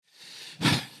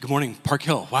morning, Park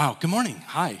Hill. Wow, good morning.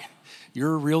 Hi.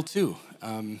 You're real too.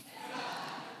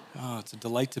 It's a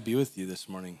delight to be with you this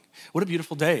morning. What a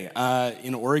beautiful day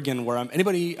in Oregon where I'm.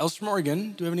 Anybody else from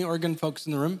Oregon? Do we have any Oregon folks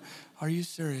in the room? Are you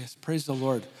serious? Praise the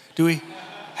Lord. Do we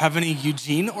have any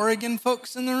Eugene, Oregon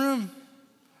folks in the room?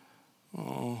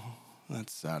 Oh,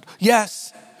 that's sad.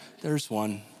 Yes, there's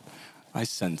one. I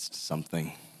sensed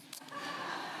something.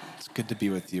 It's good to be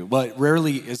with you. Well, it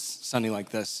rarely is sunny like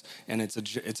this, and it's a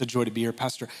joy to be here.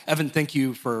 Pastor Evan, thank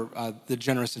you for the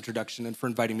generous introduction and for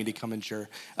inviting me to come and share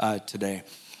today.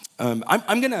 We're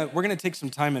gonna take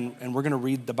some time and we're gonna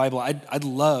read the Bible. I'd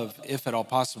love, if at all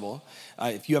possible,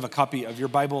 if you have a copy of your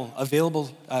Bible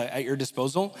available at your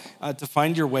disposal, to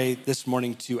find your way this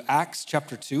morning to Acts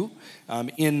chapter 2,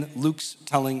 in Luke's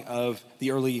telling of the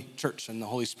early church and the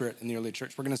Holy Spirit in the early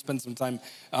church. We're gonna spend some time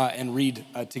and read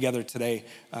together today,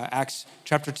 Acts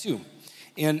chapter 2.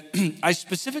 And I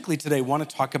specifically today wanna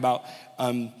talk about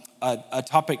a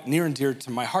topic near and dear to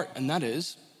my heart, and that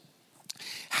is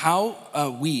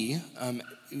how we,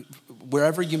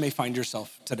 wherever you may find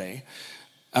yourself today,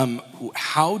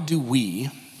 how do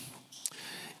we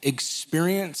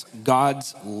experience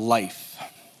God's life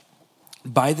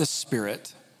by the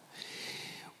Spirit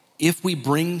if we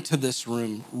bring to this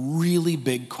room really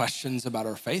big questions about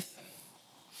our faith,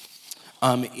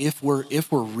 if we're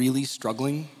really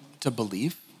struggling to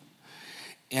believe?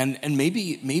 And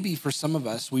maybe for some of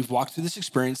us, we've walked through this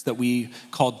experience that we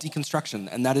call deconstruction,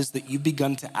 and that is that you've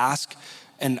begun to ask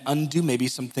and undo maybe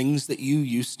some things that you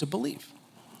used to believe.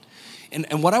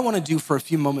 And what I want to do for a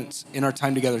few moments in our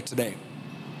time together today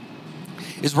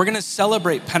is we're going to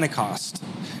celebrate Pentecost,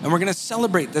 and we're going to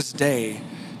celebrate this day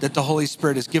that the Holy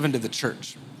Spirit has given to the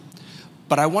church.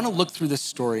 But I want to look through this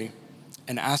story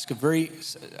and ask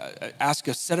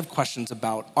a set of questions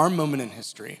about our moment in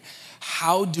history.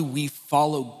 How do we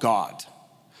follow God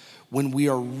when we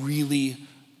are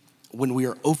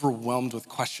overwhelmed with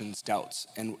questions, doubts,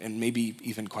 and maybe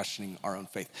even questioning our own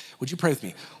faith? Would you pray with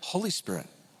me? Holy Spirit,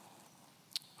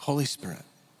 Holy Spirit,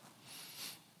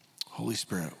 Holy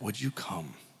Spirit, would you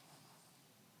come?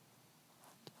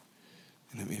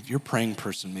 And if you're a praying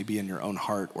person, maybe in your own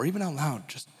heart or even out loud,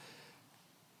 just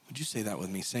would you say that with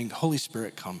me, saying, Holy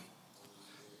Spirit, come.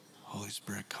 Holy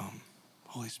Spirit, come.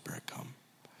 Holy Spirit, come.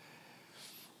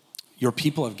 Your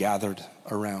people have gathered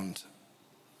around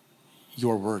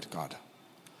your word, God.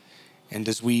 And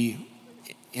as we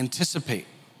anticipate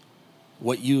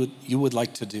what you would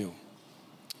like to do,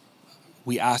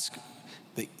 we ask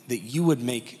that you would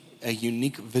make a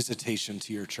unique visitation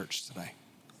to your church today.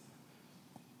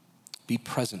 Be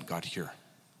present, God, here.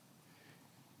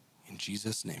 In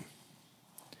Jesus' name.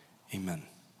 Amen.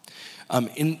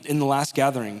 In the last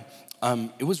gathering,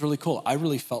 it was really cool. I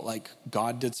really felt like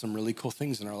God did some really cool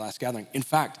things in our last gathering. In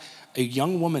fact, a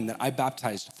young woman that I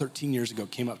baptized 13 years ago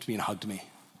came up to me and hugged me.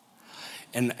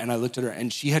 And I looked at her,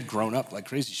 and she had grown up like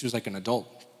crazy. She was like an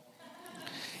adult.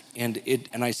 And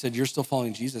I said, "You're still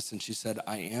following Jesus?" And she said,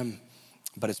 "I am,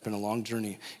 but it's been a long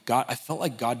journey." I felt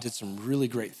like God did some really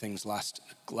great things last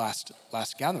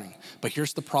gathering. But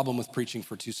here's the problem with preaching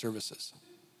for 2 services.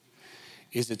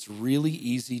 Is it's really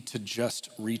easy to just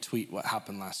retweet what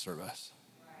happened last service.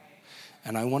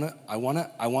 And I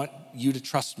want you to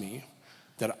trust me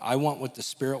that I want what the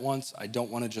Spirit wants. I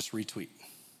don't want to just retweet.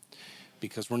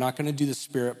 Because we're not going to do the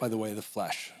Spirit by the way of the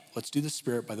flesh. Let's do the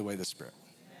Spirit by the way of the Spirit.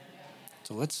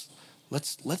 So let's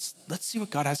see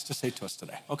what God has to say to us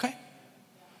today, okay?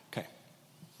 Okay.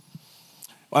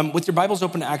 With your Bibles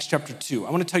open to Acts chapter 2, I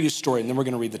want to tell you a story, and then we're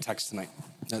going to read the text tonight,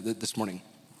 this morning.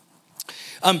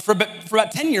 For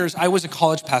about 10 years, I was a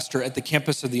college pastor at the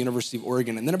campus of the University of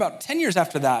Oregon. And then about 10 years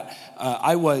after that,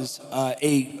 I was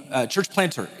a church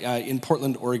planter in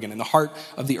Portland, Oregon, in the heart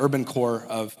of the urban core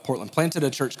of Portland. Planted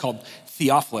a church called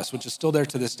Theophilus, which is still there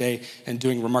to this day and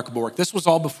doing remarkable work. This was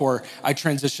all before I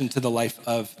transitioned to the life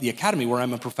of the academy, where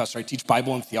I'm a professor. I teach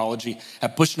Bible and theology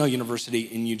at Bushnell University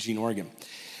in Eugene, Oregon.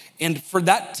 And for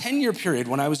that 10-year period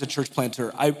when I was a church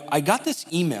planter, I got this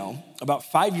email about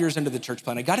 5 years into the church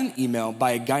plant. I got an email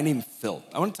by a guy named Phil.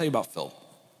 I want to tell you about Phil.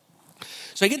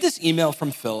 So I get this email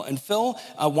from Phil, and Phil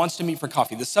wants to meet for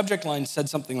coffee. The subject line said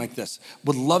something like this: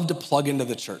 would love to plug into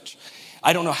the church.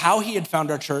 I don't know how he had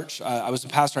found our church. I was a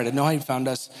pastor. I didn't know how he found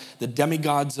us. The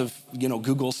demigods of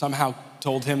Google somehow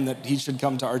told him that he should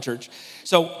come to our church.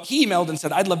 So he emailed and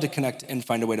said, I'd love to connect and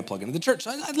find a way to plug into the church.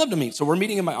 So I'd love to meet. So we're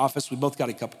meeting in my office. We both got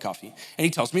a cup of coffee. And he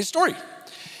tells me a story.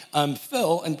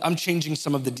 Phil, and I'm changing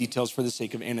some of the details for the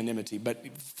sake of anonymity, but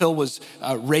Phil was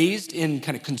raised in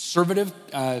kind of conservative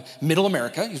middle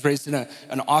America. He was raised in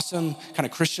an awesome kind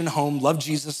of Christian home, loved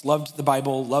Jesus, loved the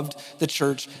Bible, loved the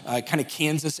church, kind of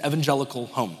Kansas evangelical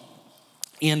home.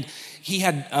 And he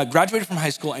had graduated from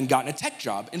high school and gotten a tech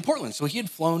job in Portland. So he had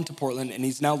flown to Portland, and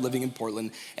he's now living in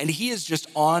Portland. And he is just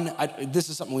on, this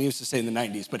is something we used to say in the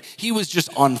 90s, but he was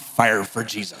just on fire for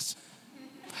Jesus.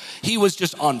 He was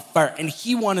just on fire, and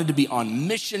he wanted to be on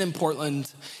mission in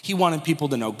Portland. He wanted people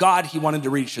to know God. He wanted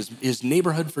to reach his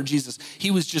neighborhood for Jesus.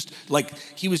 He was just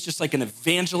like an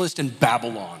evangelist in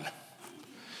Babylon.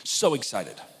 So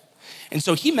excited. And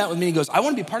so he met with me and he goes, I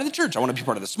want to be part of the church. I want to be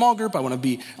part of the small group. I want to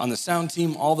be on the sound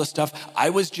team, all this stuff. I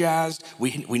was jazzed.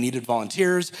 We needed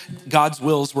volunteers. God's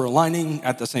wills were aligning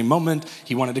at the same moment.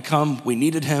 He wanted to come. We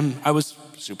needed him. I was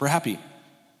super happy.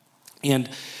 And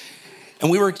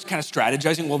we were kind of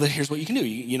strategizing, well, here's what you can do.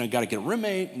 You got to get a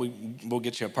roommate. We'll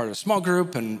get you a part of a small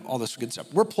group and all this good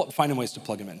stuff. We're finding ways to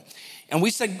plug him in. And we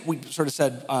sort of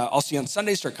said, I'll see you on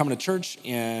Sunday, start coming to church.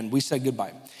 And we said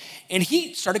goodbye. And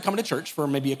he started coming to church for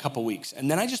maybe a couple weeks.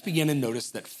 And then I just began to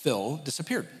notice that Phil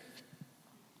disappeared.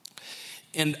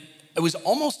 And it was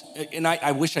almost, and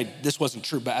I wish this wasn't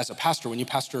true, but as a pastor, when you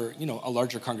pastor, a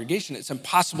larger congregation, it's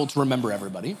impossible to remember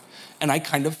everybody. And I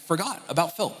kind of forgot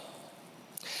about Phil.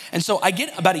 And so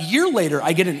about a year later,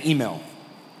 I get an email.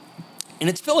 And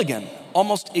it's Phil again,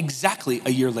 almost exactly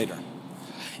a year later.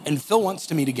 And Phil wants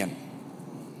to meet again.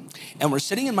 And we're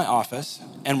sitting in my office,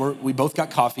 and we both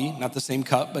got coffee, not the same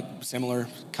cup, but similar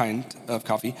kind of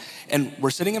coffee. And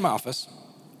we're sitting in my office,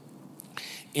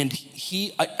 and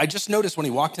I just noticed when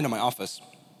he walked into my office,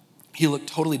 he looked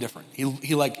totally different.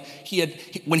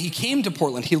 When he came to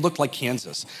Portland, he looked like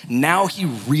Kansas. Now he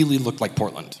really looked like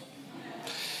Portland.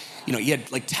 He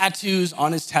had like tattoos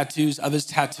on his tattoos of his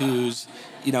tattoos.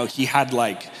 He had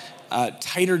like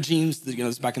tighter jeans. This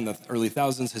was back in the early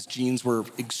thousands. His jeans were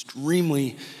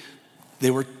they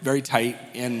were very tight.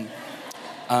 And,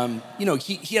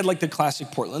 he had like the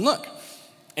classic Portland look.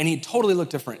 And he totally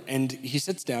looked different. And he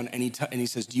sits down and he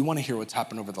says, do you want to hear what's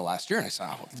happened over the last year? And I said,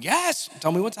 oh, yes,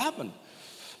 tell me what's happened.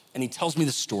 And he tells me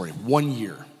the story, 1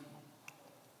 year.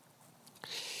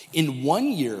 In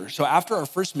 1 year, so after our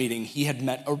first meeting, he had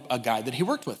met a guy that he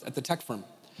worked with at the tech firm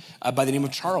by the name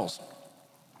of Charles.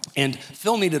 And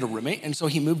Phil needed a roommate, and so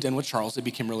he moved in with Charles. They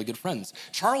became really good friends.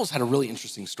 Charles had a really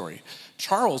interesting story.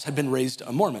 Charles had been raised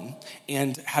a Mormon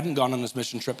and hadn't gone on his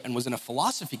mission trip and was in a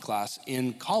philosophy class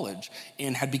in college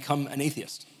and had become an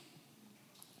atheist.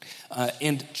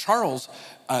 And Charles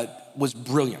was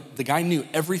brilliant. The guy knew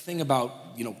everything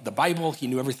about the Bible. He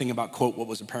knew everything about, quote, what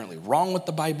was apparently wrong with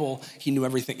the Bible. He knew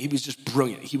everything. He was just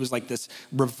brilliant. He was like this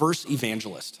reverse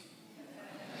evangelist.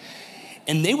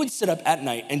 And they would sit up at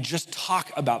night and just talk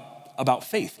about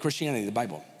faith, Christianity, the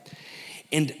Bible.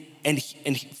 And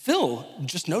Phil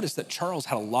just noticed that Charles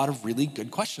had a lot of really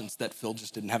good questions that Phil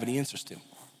just didn't have any answers to.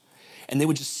 And they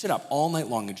would just sit up all night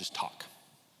long and just talk.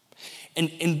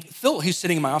 And Phil, who's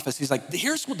sitting in my office, he's like,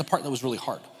 here's what the part that was really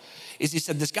hard. Is he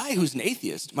said, this guy who's an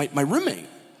atheist, my roommate,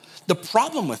 the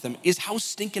problem with him is how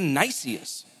stinking nice he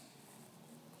is.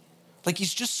 Like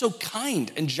he's just so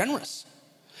kind and generous.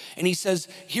 And he says,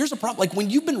 here's a problem. Like when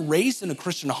you've been raised in a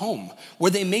Christian home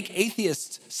where they make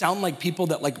atheists sound like people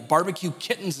that like barbecue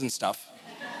kittens and stuff.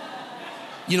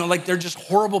 Like they're just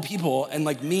horrible people and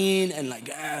like mean and like,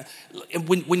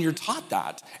 when you're taught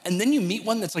that, and then you meet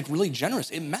one that's like really generous,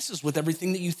 it messes with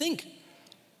everything that you think.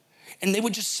 And they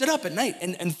would just sit up at night.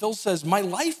 And Phil says, my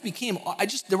life became,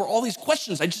 there were all these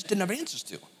questions I just didn't have answers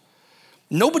to.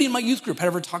 Nobody in my youth group had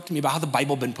ever talked to me about how the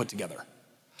Bible had been put together.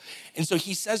 And so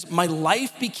he says, my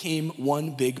life became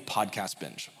one big podcast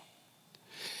binge.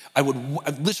 I would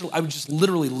just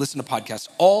literally listen to podcasts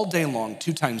all day long,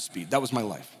 2 times speed. That was my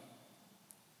life.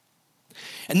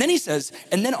 And then he says,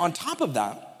 and then on top of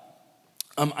that,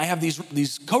 I have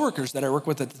these coworkers that I work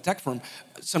with at the tech firm,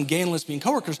 some gay and lesbian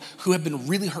coworkers who have been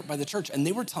really hurt by the church, and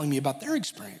they were telling me about their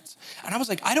experience. And I was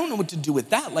like, I don't know what to do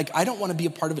with that. Like, I don't want to be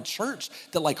a part of a church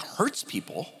that like hurts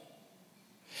people.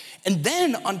 And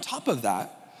then on top of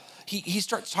that, he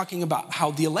starts talking about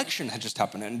how the election had just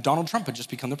happened and Donald Trump had just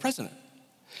become the president.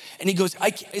 And he goes,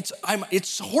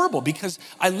 it's horrible because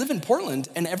I live in Portland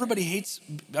and everybody hates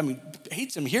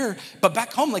him here. But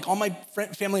back home, like all my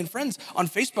family and friends on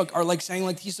Facebook are like saying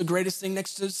like he's the greatest thing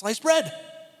next to sliced bread.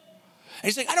 And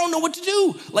he's like, I don't know what to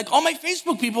do. Like all my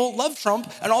Facebook people love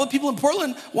Trump and all the people in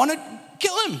Portland want to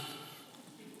kill him. And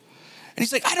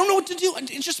he's like, I don't know what to do.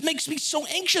 It just makes me so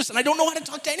anxious and I don't know how to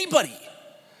talk to anybody.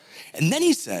 And then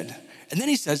he says,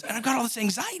 and I've got all this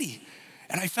anxiety.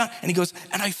 And he goes,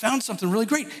 and I found something really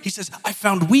great. He says, I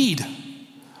found weed.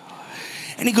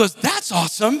 And he goes, that's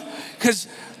awesome. Because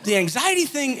the anxiety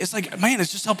thing is like, man,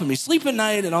 it's just helping me sleep at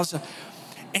night and all stuff.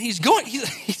 And he's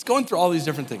going through all these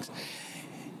different things.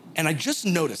 And I just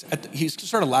noticed, he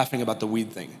started laughing about the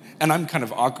weed thing. And I'm kind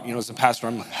of awkward, as a pastor,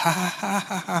 I'm like, ha, ha,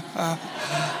 ha, ha, ha,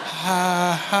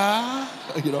 ha,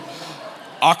 ha,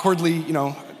 awkwardly,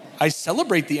 I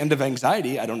celebrate the end of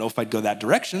anxiety. I don't know if I'd go that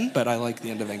direction, but I like the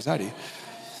end of anxiety.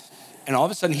 And all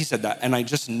of a sudden he said that, and I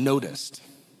just noticed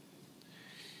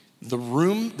the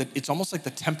room, that it's almost like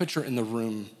the temperature in the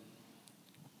room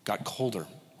got colder.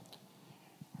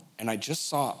 And I just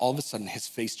saw all of a sudden his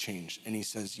face change. And he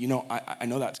says, I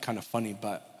know that's kind of funny,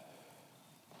 but,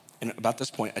 and about this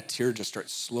point, a tear just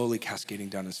starts slowly cascading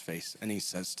down his face. And he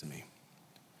says to me,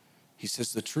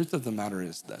 the truth of the matter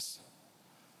is this: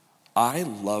 I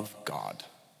love God,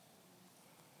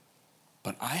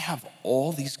 but I have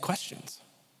all these questions.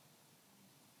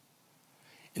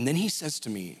 And then he says to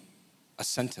me a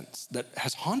sentence that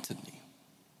has haunted me.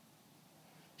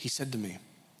 He said to me,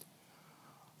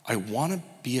 I want to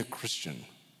be a Christian,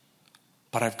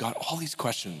 but I've got all these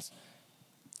questions.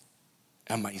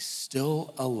 Am I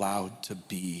still allowed to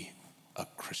be a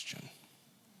Christian?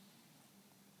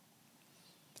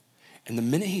 And the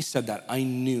minute he said that, I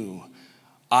knew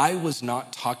I was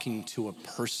not talking to a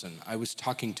person. I was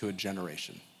talking to a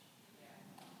generation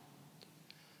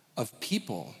of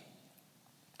people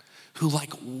who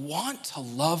want to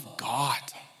love God.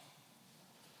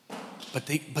 But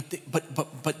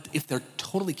if they're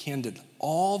totally candid,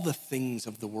 all the things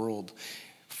of the world,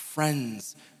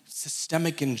 friends,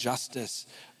 systemic injustice,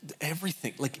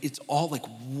 everything, it's all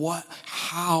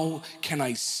how can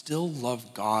I still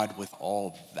love God with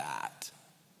all that?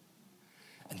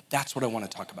 And that's what I want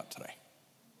to talk about today.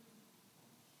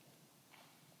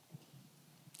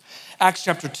 Acts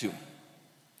chapter 2.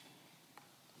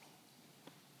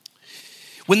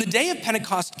 When the day of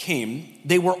Pentecost came,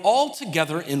 they were all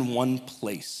together in one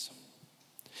place.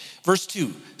 Verse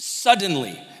 2,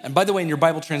 suddenly. And by the way, in your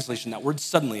Bible translation, that word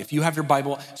suddenly, if you have your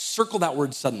Bible, circle that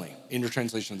word suddenly in your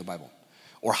translation of the Bible.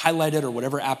 Or highlight it, or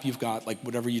whatever app you've got,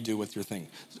 whatever you do with your thing.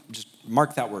 Just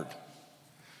mark that word.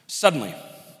 Suddenly.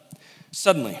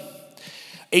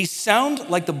 A sound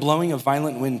like the blowing of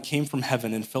violent wind came from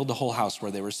heaven and filled the whole house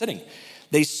where they were sitting.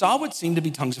 They saw what seemed to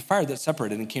be tongues of fire that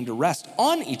separated and came to rest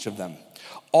on each of them.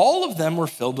 All of them were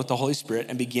filled with the Holy Spirit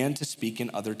and began to speak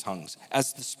in other tongues,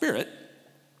 as the Spirit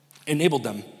enabled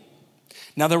them.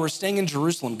 Now there were staying in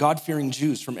Jerusalem God-fearing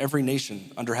Jews from every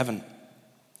nation under heaven.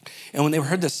 And when they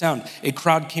heard this sound, a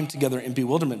crowd came together in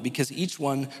bewilderment because each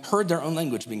one heard their own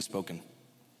language being spoken.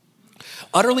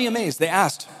 Utterly amazed, they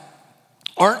asked,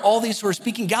 aren't all these who are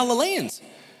speaking Galileans?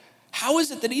 How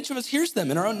is it that each of us hears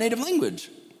them in our own native language?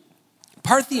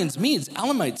 Parthians, Medes,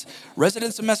 Elamites,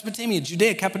 residents of Mesopotamia,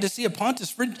 Judea, Cappadocia,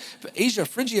 Pontus, Asia,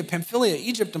 Phrygia, Pamphylia,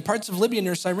 Egypt, and parts of Libya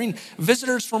near Cyrene,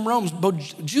 visitors from Rome,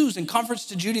 both Jews and converts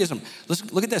to Judaism.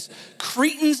 Look at this.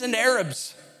 Cretans and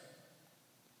Arabs.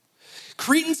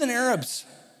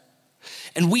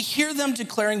 And we hear them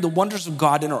declaring the wonders of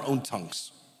God in our own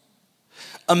tongues.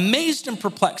 Amazed and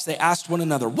perplexed, they asked one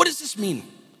another, what does this mean?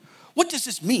 What does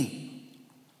this mean?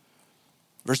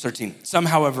 Verse 13, some,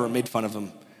 however, made fun of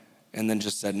him and then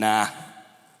just said, nah,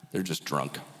 they're just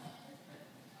drunk.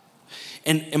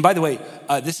 And by the way,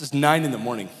 this is 9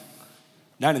 a.m.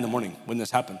 when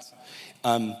this happens.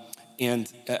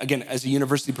 And again, as a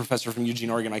university professor from Eugene,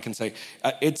 Oregon, I can say,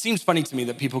 it seems funny to me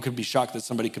that people could be shocked that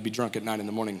somebody could be drunk at 9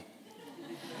 a.m.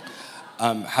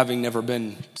 Having never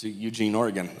been to Eugene,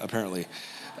 Oregon, apparently.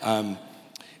 But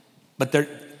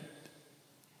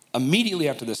immediately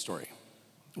after this story,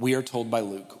 we are told by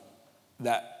Luke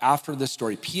that after this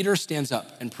story, Peter stands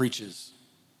up and preaches.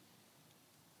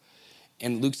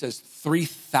 And Luke says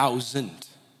 3,000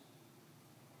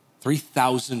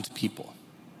 people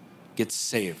get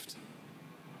saved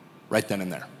right then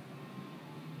and there.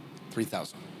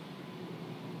 3,000.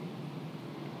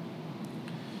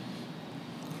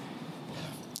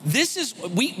 This is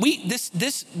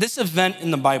this event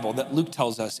in the Bible that Luke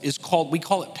tells us we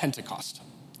call it Pentecost.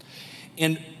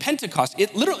 And Pentecost,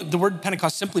 the word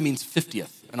Pentecost simply means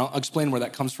 50th. And I'll explain where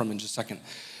that comes from in just a second.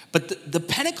 But the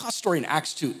Pentecost story in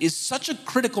Acts 2 is such a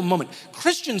critical moment.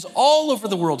 Christians all over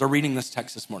the world are reading this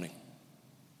text this morning.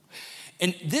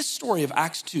 And this story of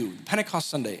Acts 2, Pentecost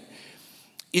Sunday,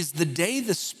 is the day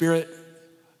the Spirit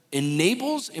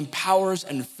enables, empowers,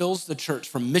 and fills the church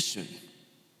for mission.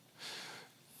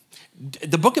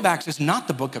 The book of Acts is not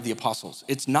the book of the apostles.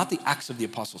 It's not the Acts of the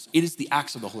apostles. It is the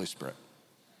Acts of the Holy Spirit.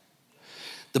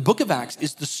 The book of Acts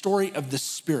is the story of the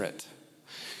Spirit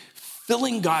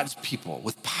filling God's people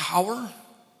with power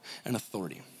and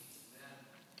authority.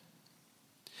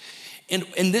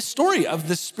 And this story of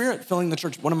the Spirit filling the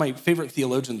church, one of my favorite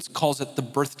theologians calls it the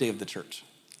birthday of the church.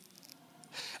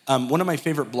 One of my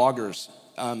favorite bloggers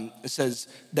says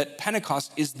that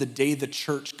Pentecost is the day the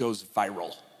church goes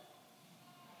viral.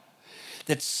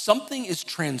 That something is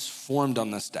transformed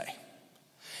on this day.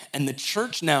 And the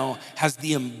church now has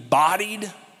the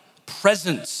embodied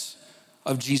presence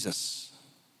of Jesus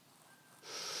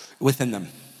within them.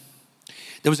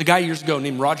 There was a guy years ago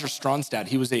named Roger Stronstad.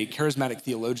 He was a charismatic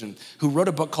theologian who wrote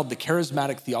a book called The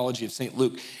Charismatic Theology of St.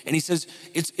 Luke. And he says,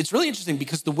 it's really interesting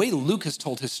because the way Luke has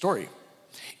told his story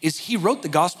is he wrote the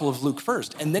Gospel of Luke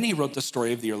first, and then he wrote the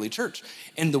story of the early church.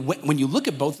 And when you look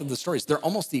at both of the stories, they're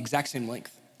almost the exact same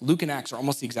length. Luke and Acts are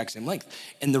almost the exact same length.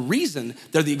 And the reason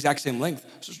they're the exact same length,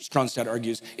 Stronstad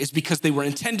argues, is because they were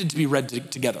intended to be read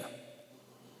together.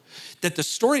 That the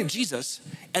story of Jesus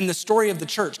and the story of the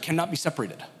church cannot be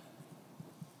separated.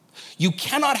 You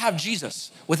cannot have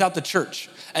Jesus without the church.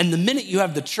 And the minute you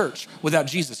have the church without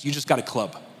Jesus, you just got a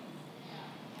club.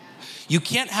 You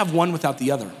can't have one without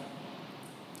the other.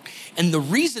 And the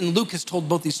reason Luke has told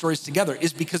both these stories together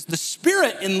is because the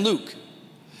Spirit in Luke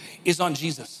is on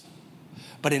Jesus.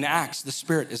 But in Acts, the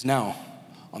Spirit is now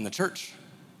on the church.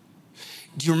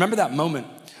 Do you remember that moment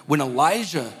when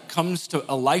Elisha comes to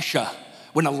Elijah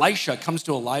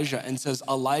and says,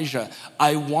 Elijah,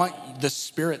 I want the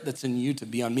Spirit that's in you to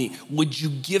be on me. Would you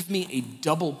give me a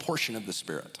double portion of the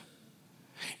Spirit?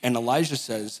 And Elijah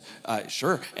says,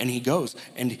 sure. And he goes.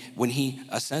 And when he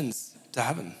ascends to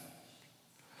heaven,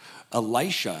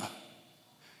 Elisha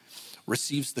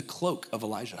receives the cloak of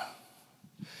Elijah.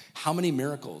 How many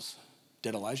miracles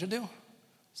did Elijah do?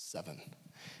 7.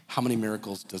 How many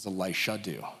miracles does Elisha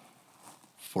do?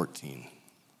 14.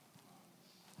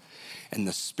 And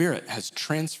the Spirit has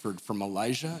transferred from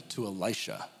Elijah to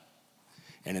Elisha.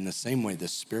 And in the same way, the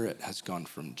Spirit has gone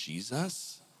from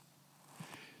Jesus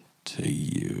to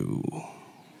you.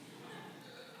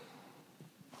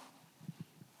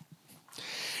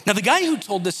 Now, the guy who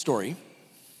told this story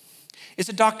is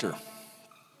a doctor.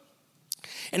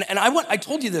 And I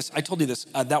told you this,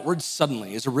 that word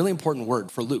suddenly is a really important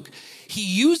word for Luke. He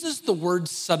uses the word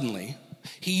suddenly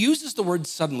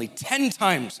 10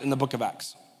 times in the book of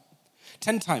Acts.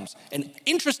 10 times. And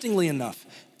interestingly enough,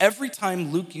 every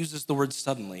time Luke uses the word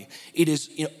suddenly, it is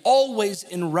always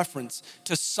in reference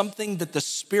to something that the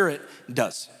Spirit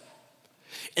does.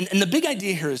 And the big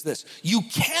idea here is this: you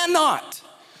cannot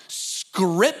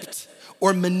script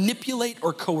or manipulate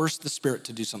or coerce the Spirit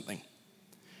to do something.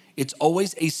 It's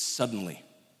always a suddenly.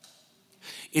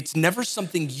 It's never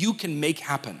something you can make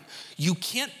happen. You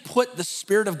can't put the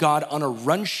Spirit of God on a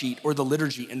run sheet or the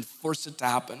liturgy and force it to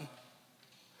happen.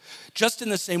 Just in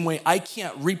the same way, I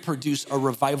can't reproduce a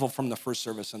revival from the first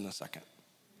service in the second.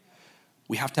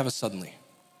 We have to have a suddenly.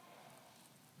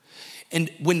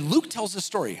 And when Luke tells the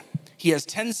story, he has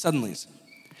 10 suddenlies.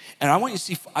 And I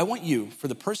want you, for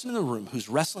the person in the room who's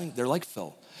wrestling, they're like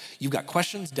Phil. You've got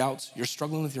questions, doubts, you're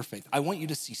struggling with your faith. I want you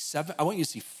to see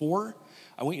four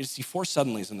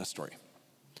suddenlies in this story.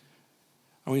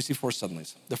 I want you to see 4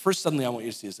 suddenlies. The first suddenly I want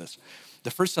you to see is this. The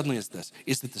first suddenly is this,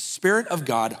 is that the Spirit of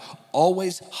God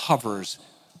always hovers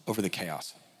over the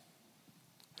chaos.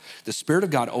 The Spirit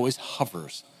of God always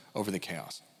hovers over the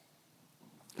chaos.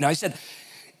 Now I said,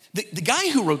 the guy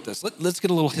who wrote this, let's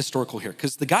get a little historical here,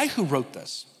 because the guy who wrote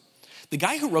this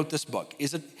book,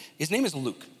 his name is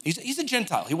Luke. He's a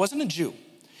Gentile. He wasn't a Jew.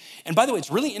 And by the way,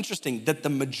 it's really interesting that the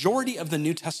majority of the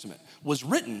New Testament was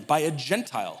written by a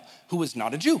Gentile who was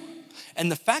not a Jew.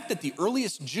 And the fact that the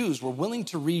earliest Jews were willing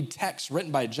to read texts written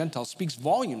by a Gentile speaks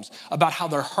volumes about how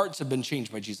their hearts have been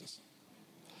changed by Jesus.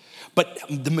 But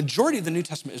the majority of the New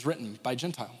Testament is written by a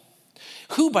Gentile,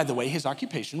 who, by the way, his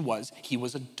occupation was, he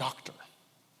was a doctor.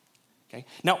 Okay.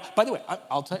 Now, by the way,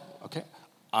 I'll tell you, okay,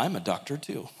 I'm a doctor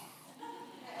too.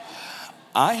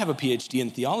 I have a PhD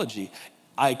in theology.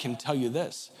 I can tell you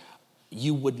this,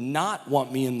 you would not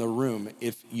want me in the room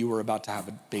if you were about to have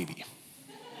a baby.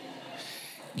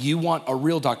 You want a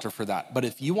real doctor for that. But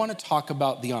if you want to talk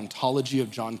about the ontology of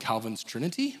John Calvin's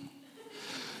Trinity,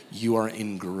 you are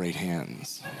in great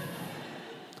hands.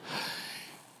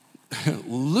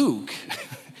 Luke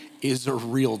is a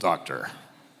real doctor,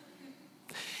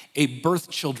 a birth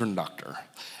children doctor,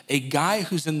 a guy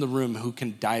who's in the room who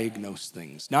can diagnose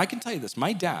things. Now, I can tell you this.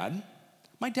 My dad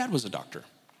was a doctor.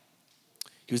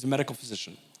 He was a medical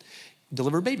physician,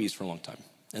 delivered babies for a long time,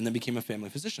 and then became a family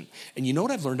physician. And you know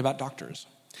what I've learned about doctors?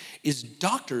 Is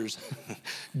doctors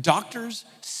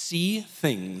see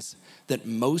things that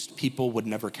most people would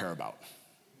never care about.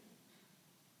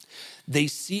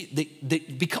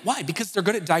 Why? Because they're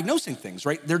good at diagnosing things,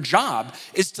 right? Their job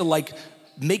is to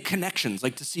make connections,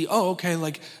 like to see, oh, okay,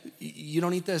 like you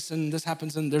don't eat this and this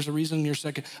happens and there's a reason you're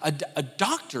sick. A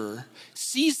doctor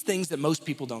sees things that most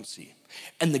people don't see.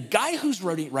 And the guy who's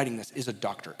writing this is a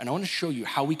doctor. And I want to show you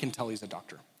how we can tell he's a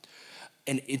doctor.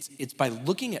 And it's by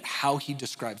looking at how he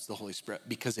describes the Holy Spirit,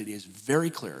 because it is very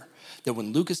clear that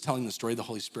when Luke is telling the story of the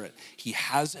Holy Spirit, he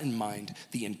has in mind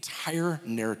the entire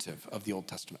narrative of the Old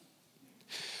Testament.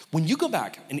 When you go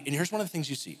back, and here's one of the things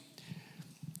you see.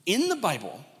 In the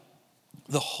Bible,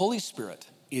 the Holy Spirit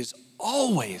is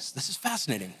always, this is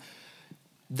fascinating,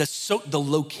 the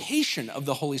location of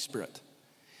the Holy Spirit,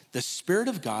 the Spirit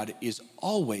of God is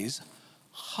always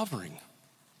hovering.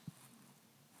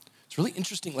 It's really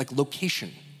interesting, like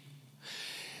location.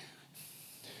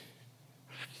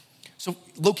 So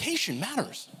location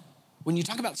matters. When you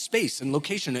talk about space and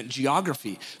location and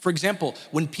geography, for example,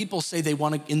 when people say they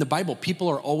want to, in the Bible, people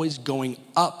are always going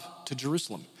up to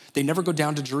Jerusalem. They never go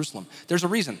down to Jerusalem. There's a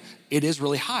reason. It is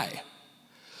really high.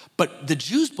 But the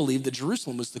Jews believed that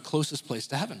Jerusalem was the closest place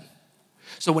to heaven.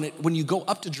 So when you go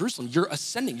up to Jerusalem, you're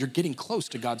ascending, you're getting close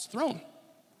to God's throne.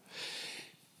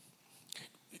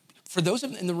 For those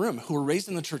in the room who are raised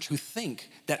in the church who think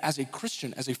that as a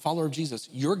Christian, as a follower of Jesus,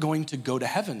 you're going to go to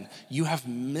heaven, you have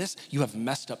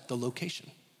messed up the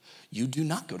location. You do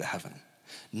not go to heaven.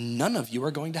 None of you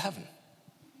are going to heaven.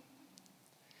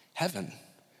 Heaven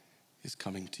is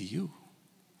coming to you.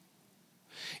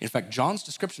 In fact, John's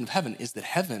description of heaven is that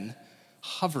heaven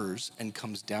hovers and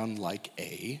comes down like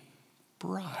a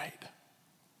bride.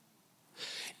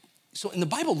 So in the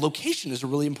Bible, location is a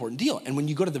really important deal. And when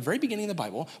you go to the very beginning of the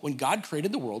Bible, when God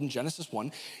created the world in Genesis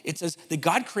 1, it says that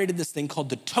God created this thing called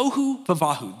the tohu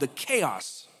vavahu, the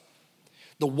chaos,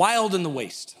 the wild and the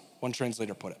waste, one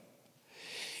translator put it.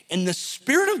 And the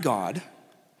Spirit of God,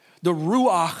 the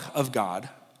ruach of God,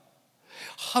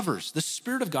 hovers. The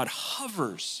Spirit of God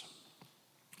hovers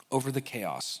over the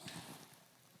chaos.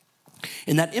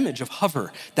 In that image of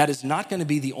hover, that is not going to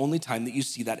be the only time that you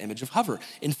see that image of hover.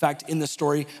 In fact, in the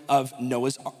story of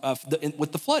Noah's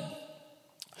with the flood,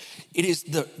 it is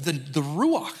the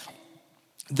ruach,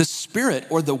 the spirit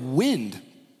or the wind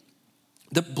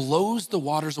that blows the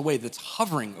waters away, that's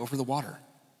hovering over the water.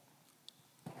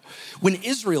 When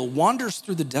Israel wanders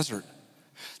through the desert,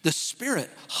 the Spirit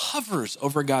hovers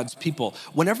over God's people.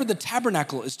 Whenever the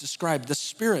tabernacle is described, the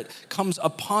Spirit comes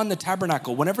upon the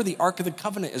tabernacle. Whenever the Ark of the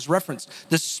Covenant is referenced,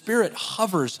 the Spirit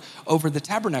hovers over the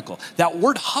tabernacle. That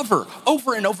word hover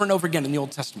over and over and over again in the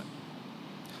Old Testament.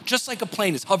 Just like a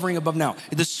plane is hovering above now,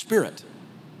 the Spirit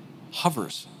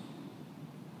hovers.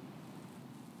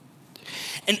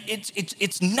 And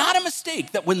it's not a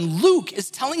mistake that when Luke is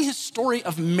telling his story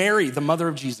of Mary, the mother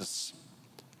of Jesus,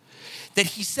 that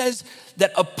he says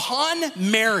that upon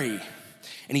Mary,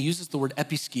 and he uses the word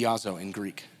episkiazo in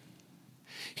Greek.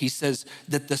 He says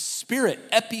that the Spirit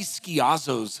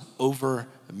episkiazos over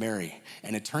Mary.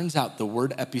 And it turns out the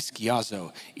word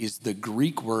episkiazo is the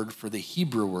Greek word for the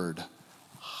Hebrew word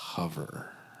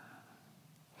hover.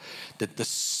 That the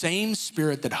same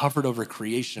Spirit that hovered over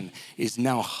creation is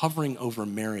now hovering over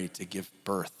Mary to give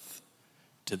birth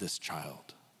to this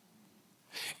child.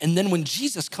 And then when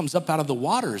Jesus comes up out of the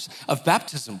waters of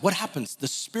baptism, what happens? The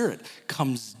Spirit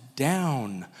comes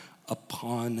down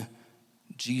upon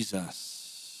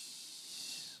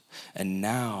Jesus. And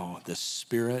now the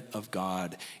Spirit of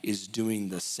God is doing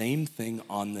the same thing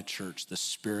on the church the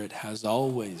Spirit has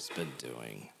always been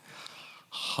doing,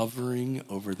 hovering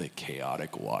over the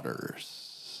chaotic waters.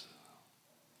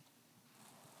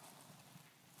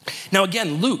 Now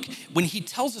again, Luke, when he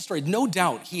tells the story, no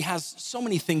doubt he has so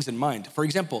many things in mind. For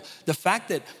example, the fact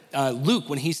that Luke,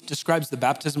 when he describes the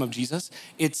baptism of Jesus,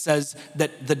 it says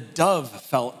that the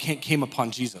dove came upon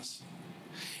Jesus.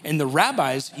 And the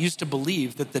rabbis used to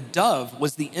believe that the dove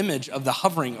was the image of the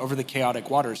hovering over the chaotic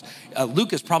waters.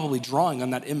 Luke is probably drawing on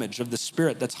that image of the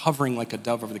Spirit that's hovering like a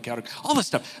dove over the chaotic. All this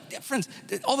stuff. Friends,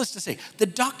 all this to say, the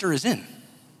doctor is in.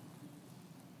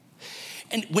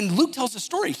 And when Luke tells the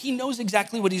story, he knows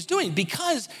exactly what he's doing,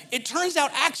 because it turns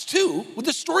out Acts 2, with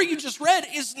the story you just read,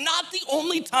 is not the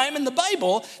only time in the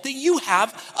Bible that you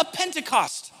have a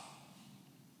Pentecost.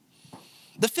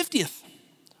 The 50th.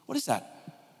 What is that?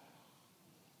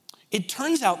 It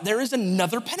turns out there is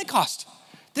another Pentecost.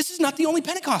 This is not the only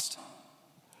Pentecost.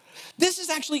 This is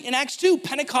actually in Acts 2,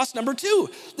 Pentecost number 2.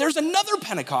 There's another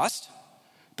Pentecost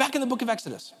back in the book of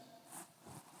Exodus.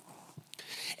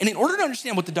 And in order to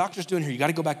understand what the doctor's doing here, you got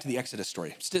to go back to the Exodus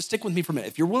story. Stick with me for a minute.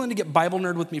 If you're willing to get Bible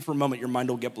nerd with me for a moment, your mind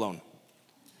will get blown.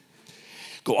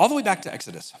 Go all the way back to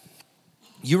Exodus.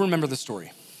 You remember the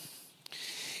story.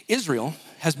 Israel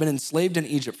has been enslaved in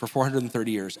Egypt for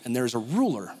 430 years, and there's a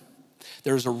ruler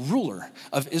There is a ruler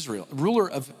of Israel, ruler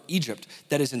of Egypt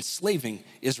that is enslaving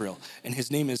Israel. And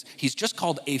his name is, he's just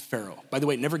called a Pharaoh. By the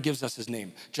way, it never gives us his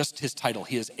name, just his title.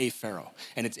 He is a Pharaoh.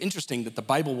 And it's interesting that the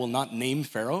Bible will not name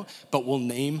Pharaoh, but will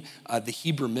name the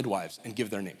Hebrew midwives and give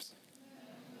their names.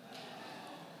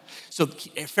 So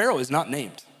Pharaoh is not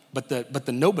named, but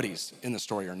the nobodies in the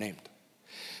story are named.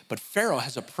 But Pharaoh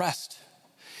has oppressed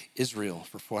Israel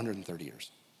for 430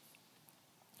 years.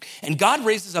 And God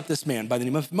raises up this man by the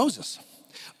name of Moses.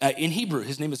 In Hebrew,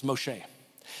 his name is Moshe.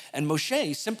 And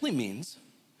Moshe simply means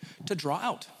to draw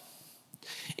out.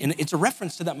 And it's a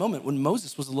reference to that moment when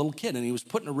Moses was a little kid and he was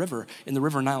put in the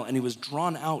river Nile, and he was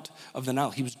drawn out of the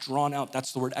Nile. He was drawn out.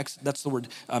 That's the word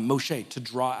Moshe, to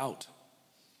draw out.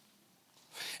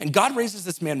 And God raises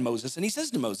this man Moses, and he says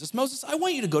to Moses, Moses, I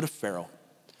want you to go to Pharaoh.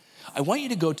 I want you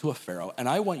to go to a Pharaoh, and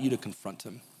I want you to confront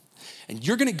him. And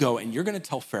you're gonna go and you're gonna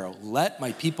tell Pharaoh, let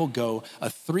my people go a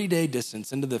 3-day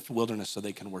distance into the wilderness so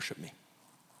they can worship me.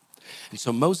 And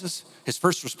so Moses, his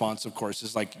first response, of course,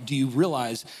 is like, do you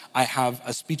realize I have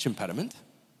a speech impediment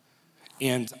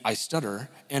and I stutter,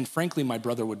 and frankly, my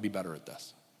brother would be better at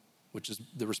this, which is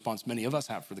the response many of us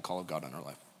have for the call of God on our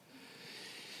life.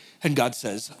 And God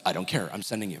says, I don't care, I'm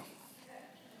sending you.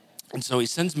 And so he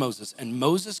sends Moses, and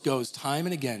Moses goes time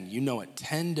and again,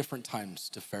 10 different times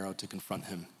to Pharaoh to confront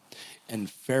him. And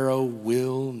Pharaoh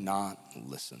will not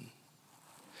listen.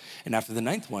 And after the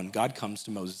 9th one, God comes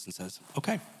to Moses and says,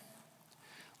 okay,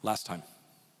 last time.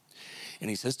 And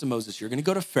he says to Moses, you're gonna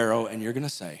go to Pharaoh and you're gonna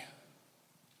say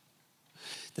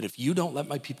that if you don't let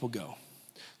my people go,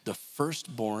 the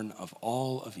firstborn of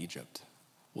all of Egypt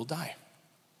will die.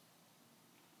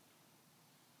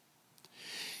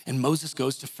 And Moses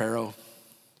goes to Pharaoh,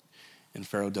 and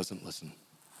Pharaoh doesn't listen.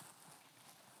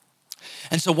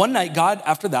 And so one night, God,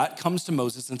 after that, comes to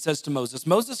Moses and says to Moses,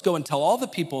 Moses, go and tell all the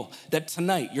people that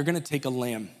tonight you're gonna take a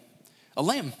lamb,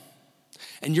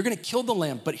 and you're gonna kill the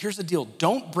lamb, but here's the deal,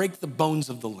 don't break the bones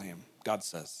of the lamb, God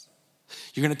says.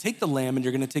 You're gonna take the lamb and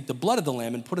you're gonna take the blood of the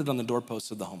lamb and put it on the doorposts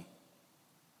of the home.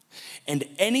 And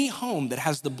any home that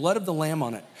has the blood of the lamb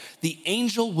on it, the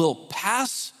angel will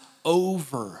pass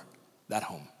over that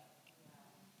home.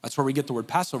 That's where we get the word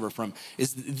Passover from,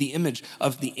 is the image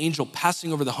of the angel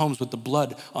passing over the homes with the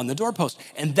blood on the doorpost.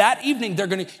 And that evening,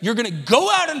 you're gonna go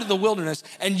out into the wilderness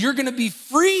and you're gonna be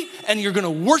free and you're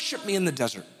gonna worship me in the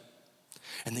desert.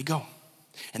 And they go.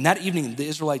 And that evening, the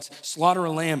Israelites slaughter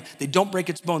a lamb. They don't break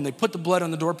its bone. They put the blood on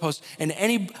the doorpost, and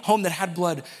any home that had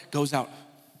blood goes out.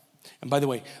 And by the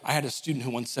way, I had a student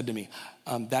who once said to me,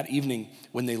 that evening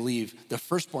when they leave, the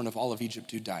firstborn of all of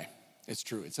Egypt do die. It's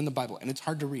true. It's in the Bible, and it's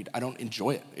hard to read. I don't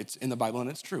enjoy it. It's in the Bible, and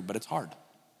it's true, but it's hard.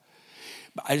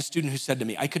 But I had a student who said to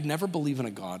me, I could never believe in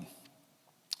a God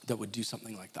that would do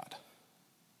something like that.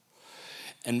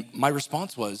 And my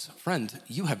response was, friend,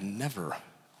 you have never,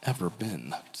 ever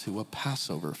been to a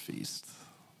Passover feast.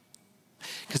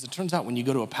 Because it turns out when you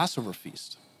go to a Passover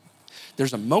feast,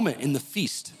 there's a moment in the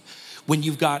feast when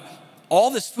you've got all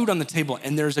this food on the table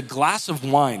and there's a glass of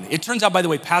wine. It turns out, by the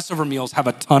way, Passover meals have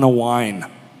a ton of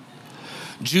wine.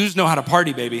 Jews know how to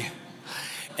party, baby.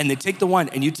 And they take the wine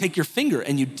and you take your finger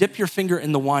and you dip your finger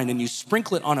in the wine and you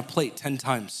sprinkle it on a plate 10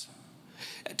 times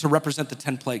to represent the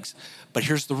 10 plagues. But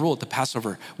here's the rule at the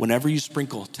Passover. Whenever you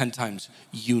sprinkle 10 times,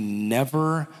 you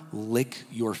never lick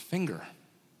your finger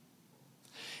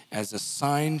as a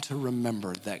sign to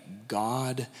remember that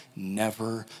God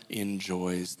never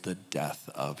enjoys the death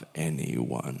of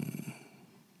anyone.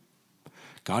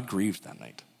 God grieved that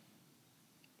night.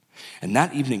 And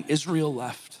that evening, Israel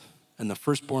left, and the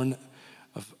firstborn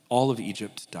of all of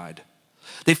Egypt died.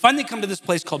 They finally come to this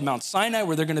place called Mount Sinai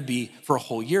where they're gonna be for a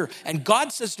whole year. And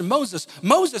God says to Moses,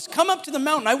 Moses, come up to the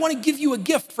mountain. I wanna give you a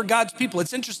gift for God's people.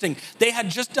 It's interesting. They had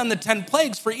just done the 10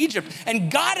 plagues for Egypt, and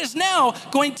God is now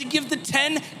going to give the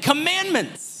 10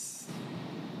 commandments.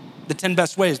 The 10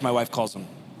 best ways, my wife calls them.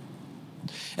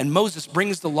 And Moses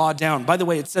brings the law down. By the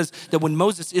way, it says that when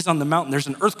Moses is on the mountain, there's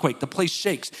an earthquake, the place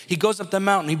shakes. He goes up the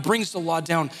mountain, he brings the law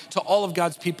down to all of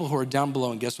God's people who are down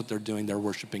below, and guess what they're doing? They're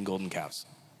worshiping golden calves.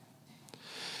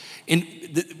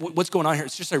 What's going on here?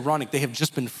 It's just ironic. They have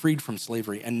just been freed from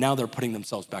slavery, and now they're putting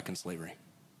themselves back in slavery.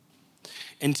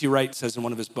 N.T. Wright says in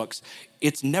one of his books,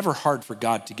 it's never hard for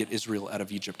God to get Israel out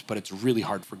of Egypt, but it's really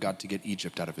hard for God to get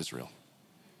Egypt out of Israel.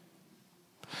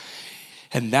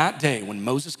 And that day, when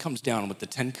Moses comes down with the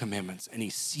 10 commandments and he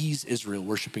sees Israel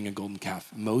worshiping a golden calf,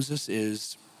 Moses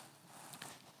is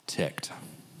ticked.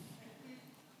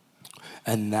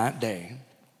 And that day,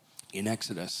 in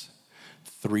Exodus,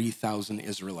 3,000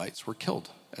 Israelites were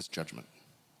killed as judgment.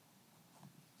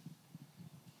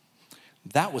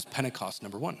 That was Pentecost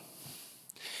number 1.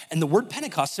 And the word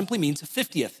Pentecost simply means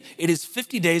 50th. It is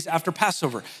 50 days after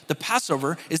Passover. The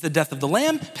Passover is the death of the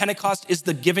lamb. Pentecost is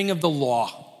the giving of the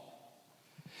law.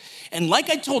 And like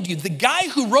I told you, the guy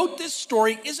who wrote this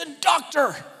story is a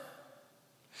doctor.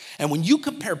 And when you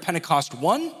compare Pentecost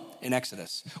 1 in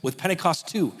Exodus with Pentecost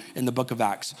 2 in the book of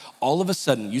Acts, all of a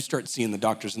sudden you start seeing the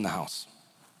doctors in the house.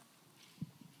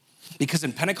 Because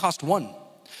in Pentecost 1,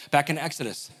 back in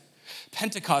Exodus,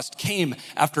 Pentecost came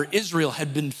after Israel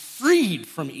had been freed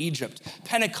from Egypt.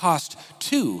 Pentecost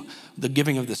 2, the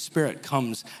giving of the Spirit,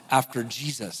 comes after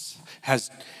Jesus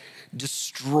has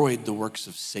destroyed the works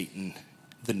of Satan,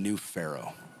 the new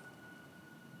Pharaoh.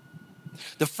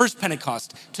 The first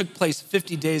Pentecost took place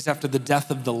 50 days after the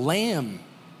death of the Lamb.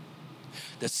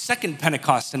 The second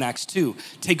Pentecost in Acts 2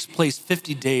 takes place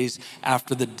 50 days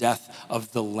after the death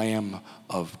of the Lamb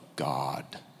of God,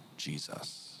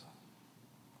 Jesus.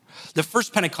 The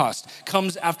first Pentecost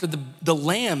comes after the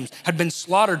lambs had been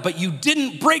slaughtered, but you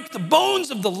didn't break the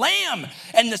bones of the lamb.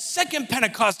 And the second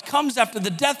Pentecost comes after the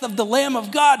death of the Lamb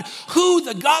of God, who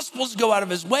the Gospels go out of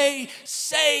his way,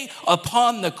 say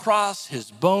upon the cross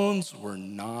his bones were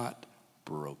not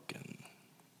broken.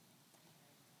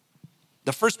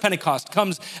 The first Pentecost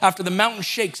comes after the mountain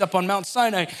shakes up on Mount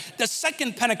Sinai. The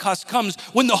second Pentecost comes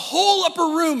when the whole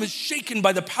upper room is shaken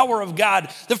by the power of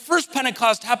God. The first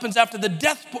Pentecost happens after the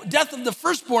death of the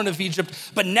firstborn of Egypt,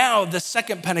 but now the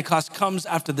second Pentecost comes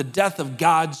after the death of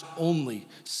God's only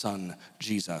Son,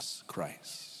 Jesus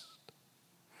Christ.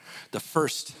 The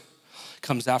first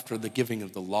comes after the giving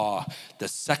of the law. The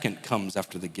second comes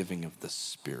after the giving of the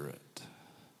Spirit.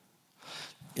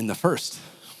 In the first,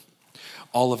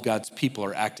 all of God's people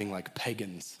are acting like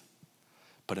pagans.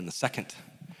 But in the second,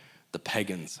 the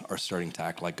pagans are starting to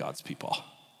act like God's people.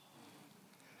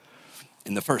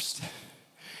 In the first,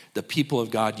 the people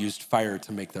of God used fire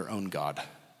to make their own God.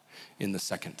 In the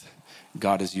second,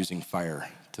 God is using fire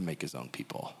to make his own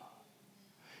people.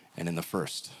 And in the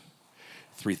first,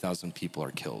 3,000 people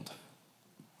are killed.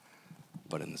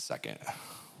 But in the second,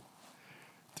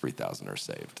 3,000 are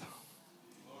saved.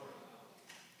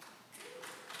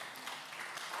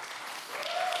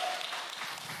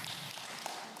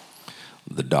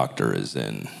 The doctor is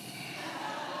in.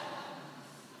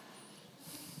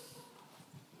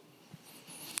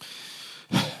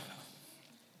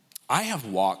 I have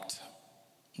walked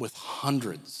with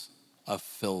hundreds of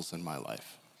fills in my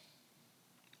life.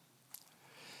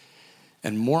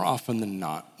 And more often than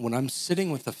not, when I'm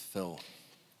sitting with a fill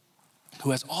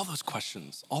who has all those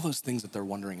questions, all those things that they're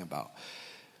wondering about,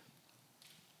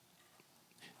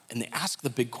 and they ask the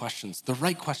big questions, the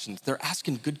right questions, they're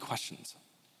asking good questions,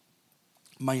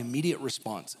 my immediate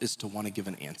response is to want to give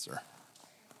an answer.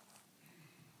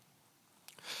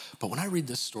 But when I read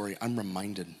this story, I'm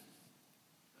reminded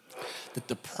that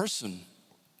the person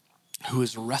who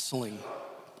is wrestling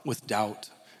with doubt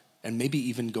and maybe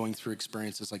even going through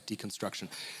experiences like deconstruction,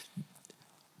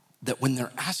 that when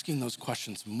they're asking those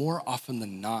questions, more often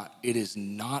than not, it is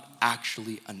not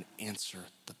actually an answer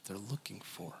that they're looking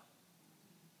for.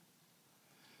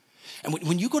 And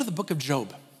when you go to the book of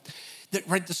Job,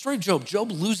 the story of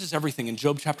Job loses everything in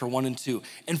Job chapter 1 and 2.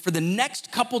 And for the next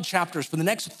couple chapters, for the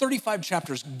next 35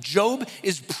 chapters, Job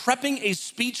is prepping a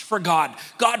speech for God.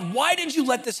 God, why did you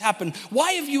let this happen?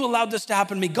 Why have you allowed this to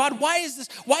happen to me? God, why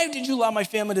did you allow my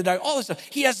family to die? All this stuff.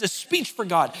 He has this speech for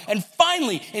God. And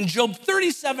finally, in Job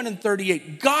 37 and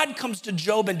 38, God comes to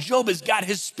Job and Job has got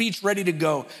his speech ready to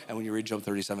go. And when you read Job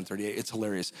 37, 38, it's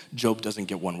hilarious. Job doesn't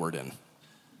get one word in.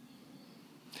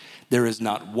 There is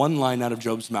not one line out of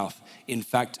Job's mouth. In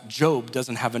fact, Job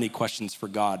doesn't have any questions for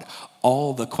God.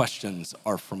 All the questions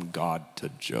are from God to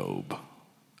Job.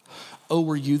 Oh,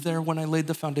 were you there when I laid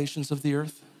the foundations of the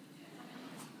earth?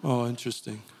 Oh,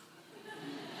 interesting.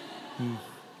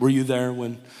 Were you there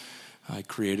when I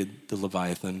created the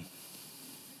Leviathan?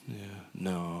 Yeah,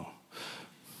 no.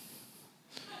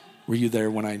 Were you there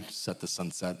when I set the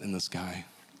sunset in the sky?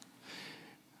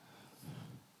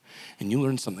 And you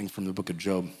learn something from the book of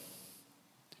Job.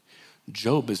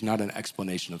 Job is not an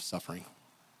explanation of suffering.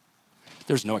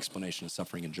 There's no explanation of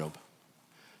suffering in Job.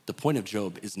 The point of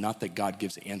Job is not that God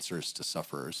gives answers to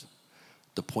sufferers.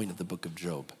 The point of the book of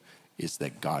Job is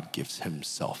that God gives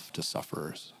himself to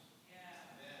sufferers.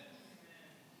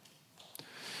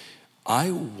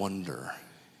 I wonder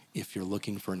if you're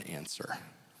looking for an answer.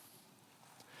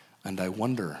 And I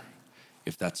wonder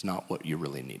if that's not what you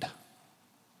really need.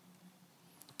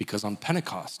 Because on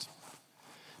Pentecost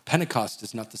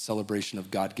is not the celebration of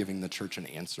God giving the church an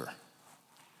answer.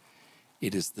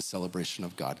 It is the celebration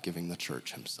of God giving the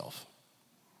church himself.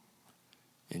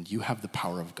 And you have the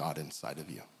power of God inside of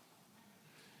you.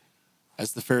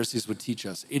 as the Pharisees would teach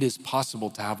us, it is possible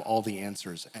to have all the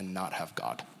answers and not have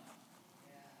God.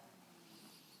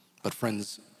 But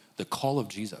friends, the call of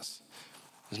Jesus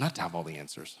is not to have all the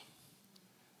answers.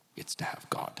 It's to have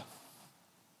God.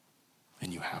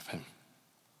 And you have him.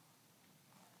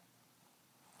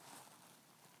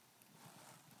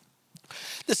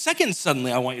 The second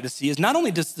suddenly I want you to see is not only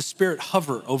does the Spirit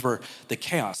hover over the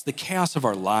chaos of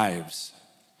our lives,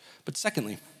 but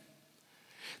secondly,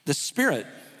 the Spirit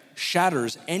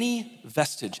shatters any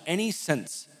vestige, any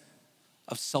sense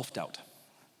of self-doubt.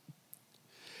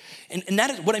 And that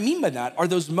is, what I mean by that are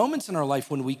those moments in our life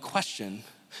when we question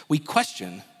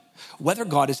whether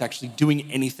God is actually doing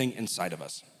anything inside of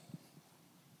us.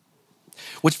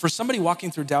 Which for somebody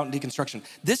walking through doubt and deconstruction,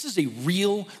 this is a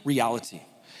real reality.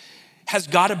 Has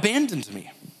God abandoned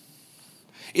me?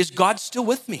 Is God still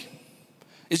with me?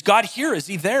 Is God here? Is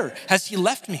he there? Has he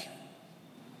left me?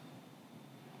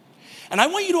 And I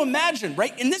want you to imagine,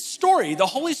 right, in this story, the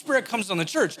Holy Spirit comes on the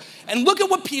church, and look at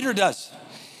what Peter does.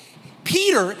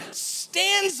 Peter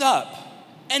stands up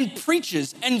and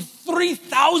preaches, and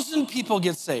 3,000 people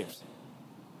get saved.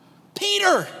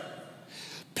 Peter,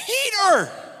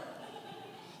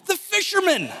 the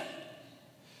fisherman.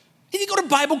 He didn't go to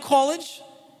Bible college.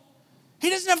 He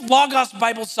doesn't have Logos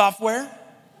Bible software.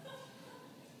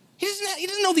 He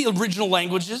doesn't know the original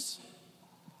languages.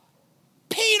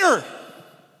 Peter,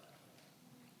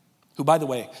 who, by the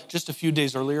way, just a few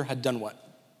days earlier had done what?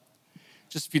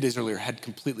 Just a few days earlier had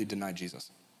completely denied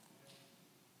Jesus.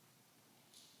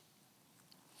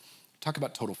 Talk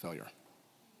about total failure.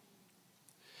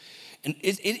 And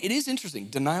it is interesting,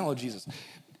 denial of Jesus.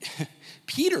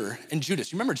 Peter and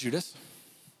Judas, you remember Judas?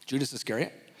 Judas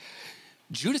Iscariot?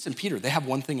 Judas and Peter, they have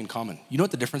one thing in common. You know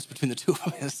what the difference between the two of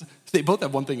them is? They both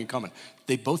have one thing in common.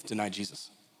 They both denied Jesus.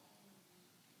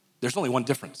 There's only one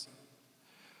difference.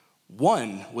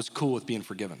 One was cool with being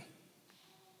forgiven.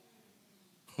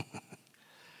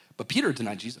 But Peter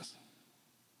denied Jesus.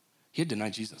 He had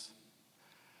denied Jesus.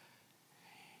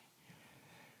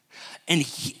 And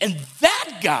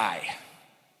that guy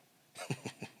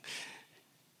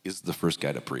is the first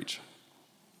guy to preach.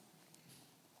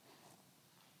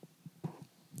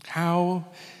 How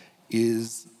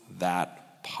is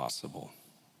that possible?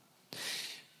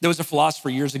 There was a philosopher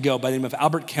years ago by the name of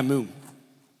Albert Camus.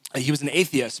 He was an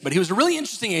atheist, but he was a really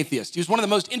interesting atheist. He was one of the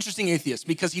most interesting atheists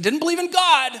because he didn't believe in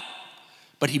God,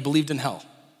 but he believed in hell.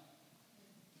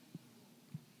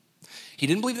 He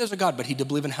didn't believe there was a God, but he did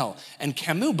believe in hell. And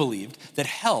Camus believed that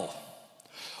hell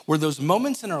were those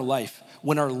moments in our life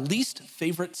when our least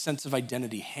favorite sense of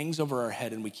identity hangs over our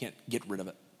head and we can't get rid of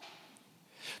it.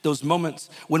 Those moments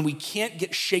when we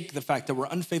can't shake the fact that we're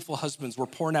unfaithful husbands, we're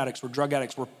porn addicts, we're drug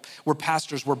addicts, we're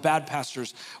pastors, we're bad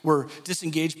pastors, we're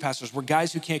disengaged pastors, we're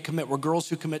guys who can't commit, we're girls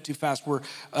who commit too fast, we're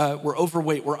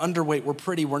overweight, we're underweight, we're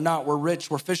pretty, we're not, we're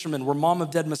rich, we're fishermen, we're mom of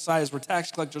dead messiahs, we're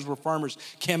tax collectors, we're farmers.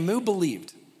 Camus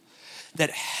believed that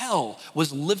hell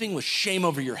was living with shame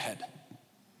over your head.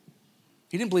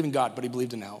 He didn't believe in God, but he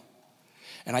believed in hell.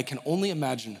 And I can only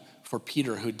imagine for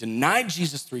Peter, who denied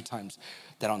Jesus 3 times,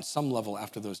 that on some level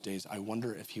after those days, I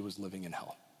wonder if he was living in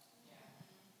hell.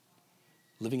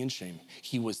 Living in shame.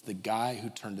 He was the guy who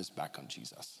turned his back on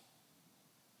Jesus.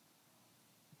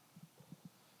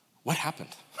 What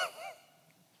happened?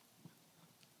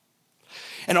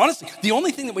 And honestly, the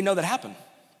only thing that we know that happened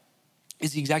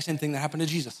is the exact same thing that happened to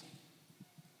Jesus.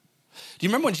 Do you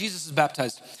remember when Jesus is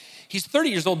baptized? He's 30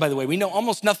 years old, by the way. We know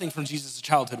almost nothing from Jesus'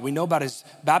 childhood. We know about his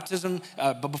baptism,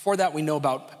 but before that, we know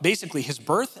about basically his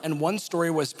birth, and one story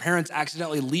where his parents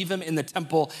accidentally leave him in the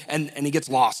temple and he gets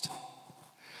lost.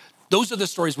 Those are the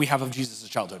stories we have of Jesus'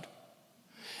 childhood.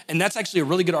 And that's actually a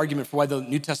really good argument for why the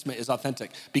New Testament is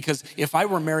authentic, because if I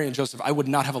were Mary and Joseph, I would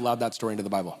not have allowed that story into the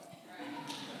Bible.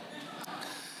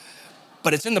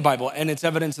 But it's in the Bible, and it's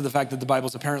evidence of the fact that the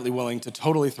Bible's apparently willing to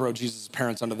totally throw Jesus'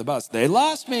 parents under the bus. They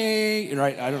lost me,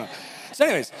 right? I don't know. So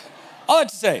anyways, all that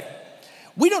to say,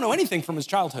 we don't know anything from his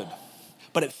childhood.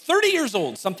 But at 30 years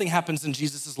old, something happens in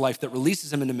Jesus' life that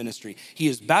releases him into ministry. He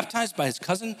is baptized by his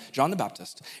cousin, John the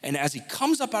Baptist. And as he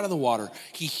comes up out of the water,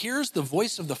 he hears the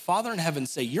voice of the Father in heaven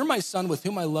say, "You're my son with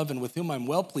whom I love and with whom I'm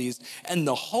well pleased." And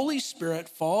the Holy Spirit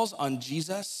falls on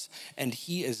Jesus, and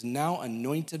he is now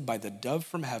anointed by the dove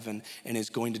from heaven and is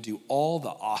going to do all the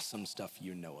awesome stuff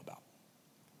you know about.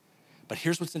 But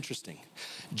here's what's interesting.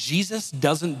 Jesus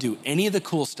doesn't do any of the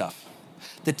cool stuff,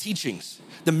 the teachings,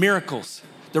 the miracles,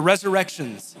 the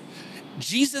resurrections.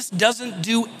 Jesus doesn't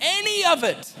do any of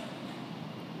it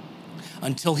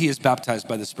until he is baptized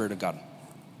by the Spirit of God.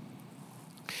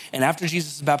 And after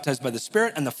Jesus is baptized by the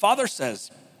Spirit and the Father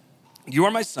says, "You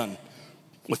are my son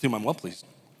with whom I'm well pleased,"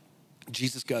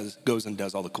 Jesus goes and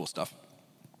does all the cool stuff.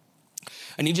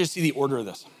 I need you to see the order of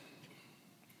this.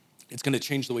 It's going to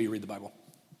change the way you read the Bible.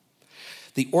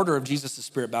 The order of Jesus'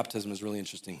 spirit baptism is really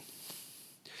interesting.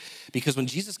 Because when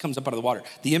Jesus comes up out of the water,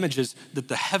 the image is that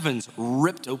the heavens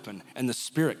ripped open and the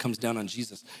Spirit comes down on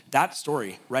Jesus. That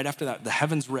story, right after that, the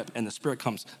heavens rip and the Spirit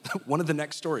comes. One of the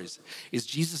next stories is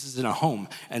Jesus is in a home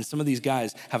and some of these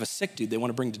guys have a sick dude they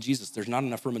want to bring to Jesus. There's not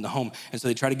enough room in the home, and so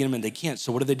they try to get him in. They can't.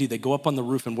 So what do? They go up on the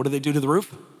roof, and what do they do to the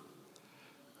roof?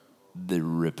 They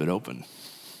rip it open.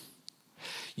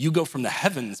 You go from the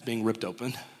heavens being ripped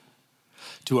open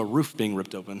to a roof being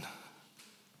ripped open.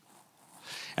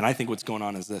 And I think what's going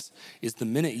on is this, is the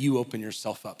minute you open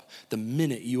yourself up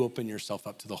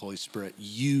to the Holy Spirit,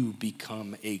 you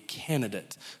become a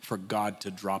candidate for God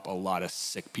to drop a lot of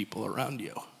sick people around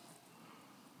you.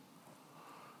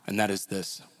 And that is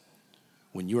this,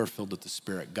 when you are filled with the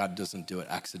Spirit, God doesn't do it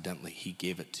accidentally. He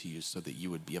gave it to you so that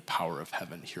you would be a power of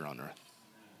heaven here on earth.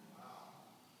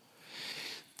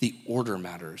 The order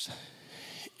matters,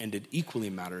 and it equally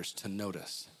matters to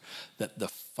notice that the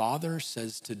Father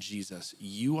says to Jesus,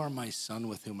 "You are my Son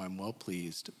with whom I'm well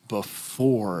pleased,"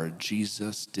 before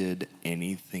Jesus did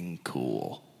anything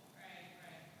cool.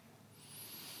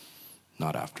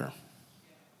 Not after.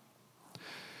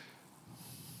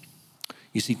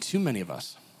 You see, too many of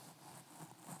us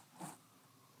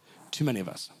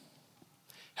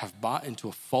have bought into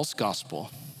a false gospel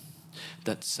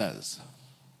that says,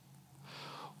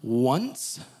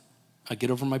 once I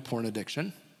get over my porn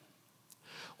addiction,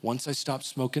 once I stop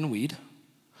smoking weed,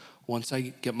 once I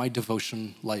get my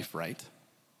devotion life right,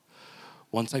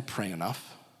 once I pray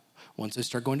enough, once I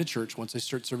start going to church, once I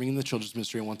start serving in the children's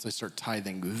ministry, and once I start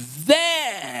tithing,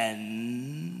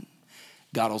 then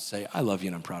God will say, "I love you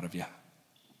and I'm proud of you."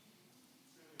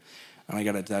 And I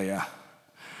got to tell you,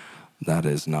 that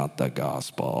is not the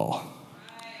gospel.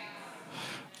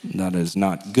 That is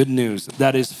not good news.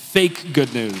 That is fake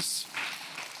good news.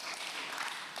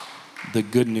 The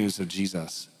good news of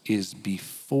Jesus is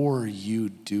before you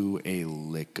do a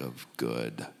lick of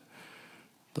good,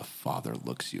 the Father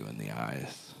looks you in the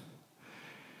eyes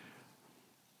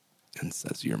and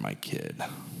says, "You're my kid,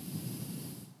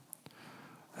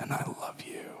 and I love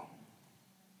you."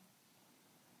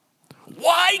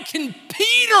 Why can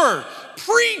Peter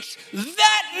preach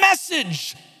that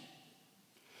message?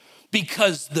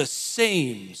 Because the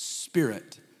same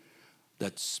Spirit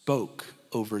that spoke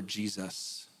over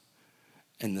Jesus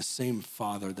and the same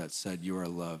Father that said, "You are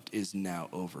loved," is now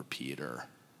over Peter.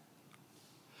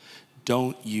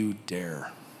 Don't you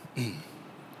dare.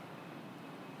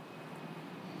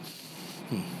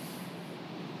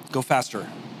 Go faster.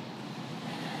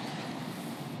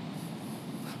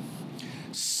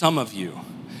 Some of you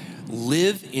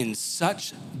live in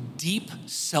such deep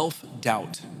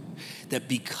self-doubt that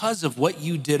because of what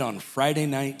you did on Friday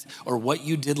night or what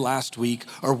you did last week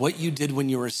or what you did when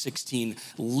you were 16,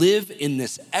 live in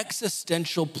this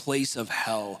existential place of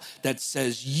hell that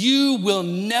says you will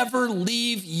never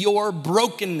leave your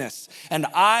brokenness. And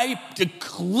I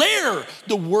declare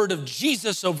the word of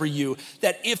Jesus over you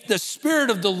that if the Spirit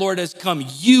of the Lord has come,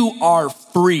 you are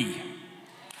free.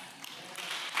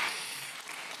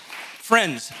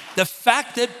 Friends, the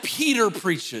fact that Peter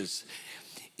preaches,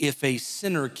 if a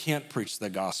sinner can't preach the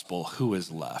gospel, who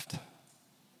is left?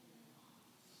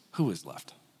 Who is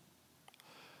left?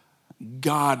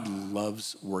 God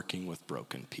loves working with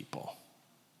broken people.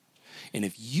 And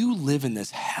if you live in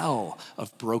this hell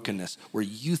of brokenness where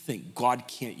you think God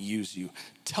can't use you,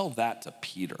 tell that to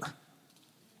Peter.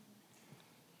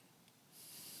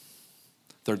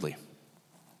 Thirdly,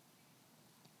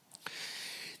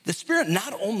 the Spirit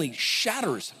not only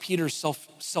shatters Peter's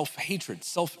self-hatred,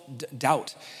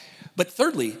 self-doubt, but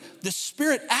thirdly, the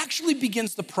Spirit actually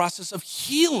begins the process of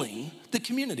healing the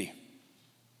community.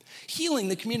 Healing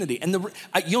the community. And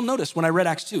you'll notice when I read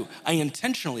Acts 2, I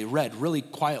intentionally read really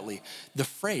quietly the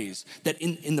phrase that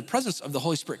in the presence of the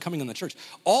Holy Spirit coming on the church,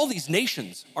 all these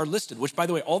nations are listed, which by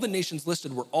the way, all the nations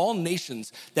listed were all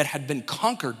nations that had been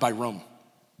conquered by Rome.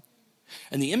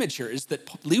 And the image here is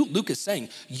that Luke is saying,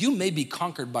 you may be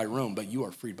conquered by Rome, but you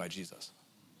are freed by Jesus.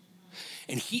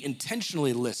 And he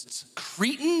intentionally lists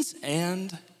Cretans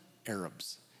and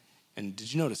Arabs. And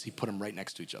did you notice he put them right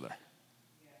next to each other?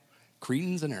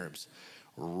 Cretans and Arabs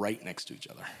right next to each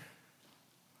other.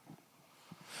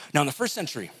 Now in the first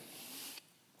century,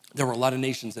 there were a lot of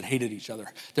nations that hated each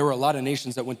other. There were a lot of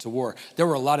nations that went to war. There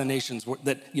were a lot of nations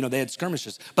that, they had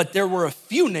skirmishes. But there were a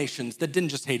few nations that didn't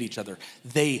just hate each other.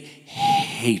 They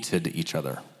hated each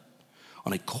other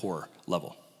on a core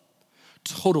level.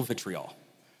 Total vitriol,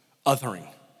 othering,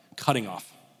 cutting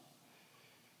off.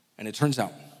 And it turns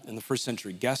out in the first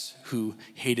century, guess who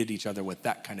hated each other with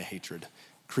that kind of hatred?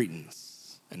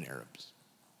 Cretans and Arabs.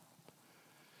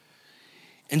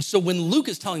 And so when Luke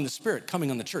is telling the Spirit coming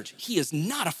on the church, he is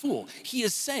not a fool. He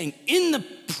is saying, in the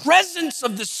presence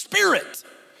of the Spirit,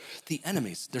 the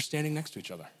enemies, they're standing next to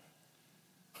each other.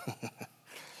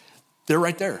 They're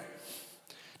right there,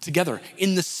 together,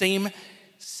 in the same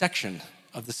section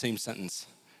of the same sentence.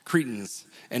 Cretans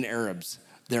and Arabs,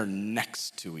 they're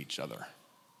next to each other.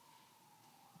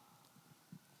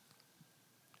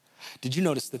 Did you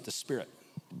notice that the Spirit,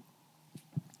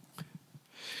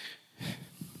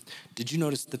 did you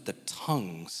notice that the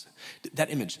tongues,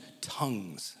 that image,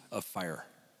 tongues of fire?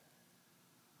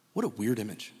 What a weird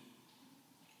image.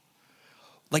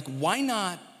 Like, why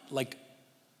not like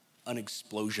an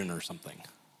explosion or something?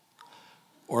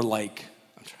 Or like,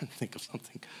 I'm trying to think of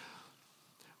something.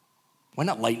 Why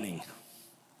not lightning?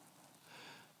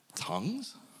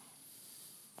 Tongues?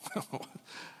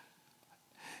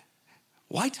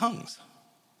 Why tongues?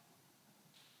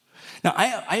 Now,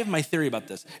 I have my theory about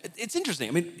this. It's interesting.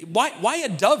 I mean, why a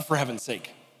dove, for heaven's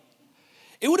sake?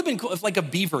 It would have been cool if like a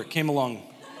beaver came along,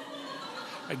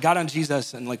 got on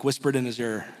Jesus and like whispered in his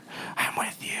ear, I'm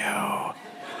with you.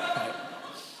 Right?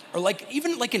 Or like,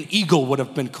 even like an eagle would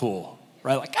have been cool,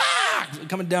 right? Like,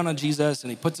 coming down on Jesus,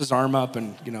 and he puts his arm up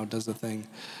and, does the thing.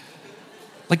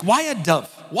 Like, why a dove?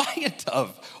 Why a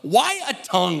dove? Why a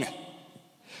tongue?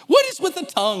 What is with the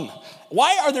tongue?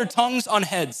 Why are there tongues on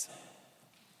heads?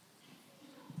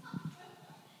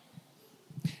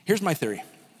 Here's my theory.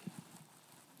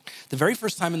 The very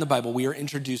first time in the Bible we are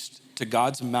introduced to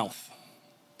God's mouth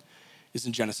is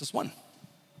in Genesis 1.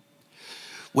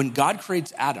 When God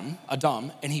creates Adam,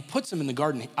 and he puts him in the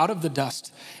garden out of the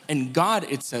dust, and God,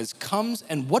 it says, comes,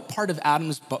 and what part of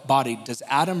Adam's body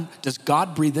does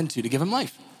God breathe into to give him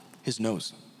life? His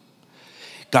nose.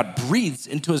 God breathes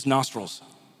into his nostrils.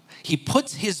 He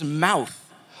puts his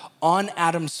mouth on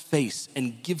Adam's face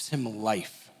and gives him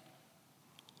life.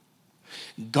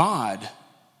 God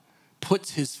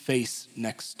puts his face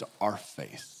next to our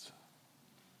face.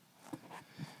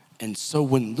 And so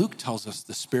when Luke tells us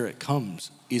the Spirit comes,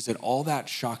 is it all that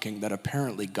shocking that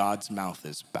apparently God's mouth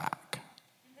is back?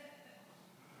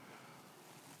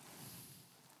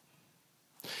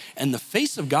 And the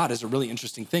face of God is a really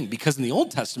interesting thing, because in the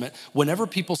Old Testament, whenever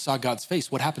people saw God's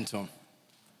face, what happened to them?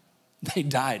 They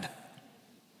died.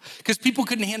 Because people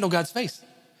couldn't handle God's face.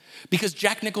 Because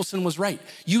Jack Nicholson was right.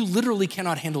 You literally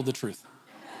cannot handle the truth.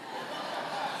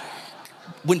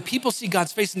 When people see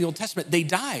God's face in the Old Testament, they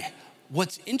die.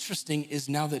 What's interesting is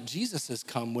now that Jesus has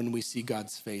come, when we see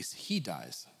God's face, he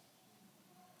dies.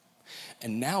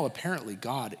 And now apparently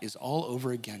God is all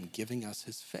over again giving us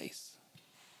his face,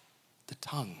 the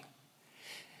tongue.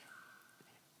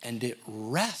 And it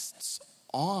rests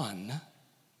on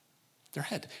their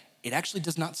head. It actually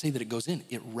does not say that it goes in.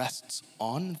 It rests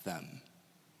on them.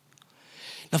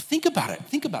 Now think about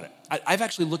it. I've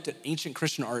actually looked at ancient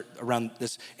Christian art around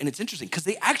this, and it's interesting because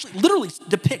they actually literally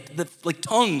depict the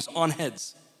tongues on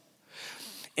heads.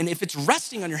 And if it's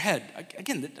resting on your head,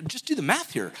 again, just do the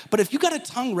math here. But if you got a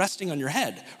tongue resting on your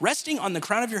head, resting on the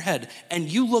crown of your head, and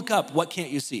you look up, what can't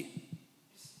you see?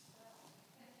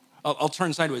 I'll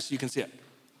turn sideways so you can see it.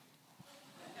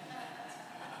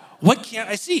 What can't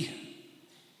I see?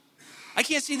 I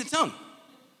can't see the tongue.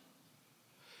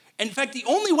 In fact, the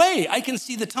only way I can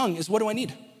see the tongue is, what do I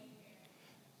need?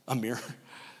 A mirror.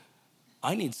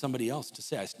 I need somebody else to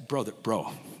say, bro,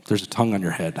 there's a tongue on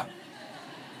your head.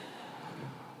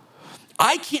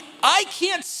 I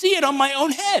can't see it on my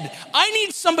own head. I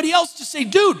need somebody else to say,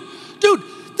 dude,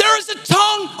 there is a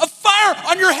tongue of fire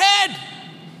on your head.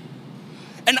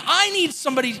 And I need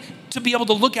somebody to be able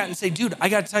to look at and say, dude, I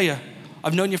got to tell you,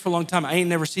 I've known you for a long time. I ain't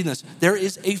never seen this. There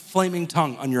is a flaming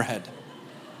tongue on your head.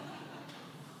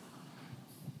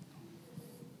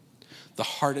 The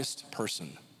hardest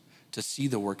person to see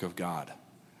the work of God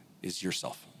is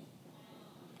yourself.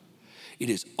 It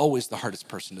is always the hardest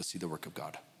person to see the work of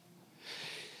God.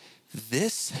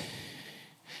 This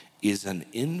is an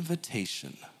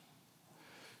invitation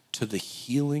to the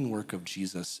healing work of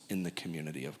Jesus in the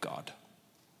community of God.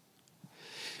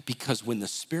 Because when the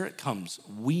Spirit comes,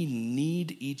 we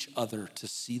need each other to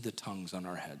see the tongues on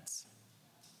our heads.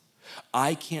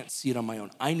 I can't see it on my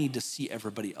own. I need to see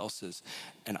everybody else's.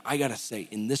 And I gotta say,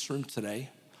 in this room today,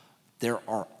 there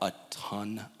are a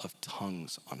ton of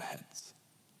tongues on heads.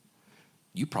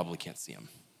 You probably can't see them.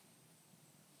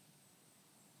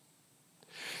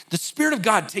 The Spirit of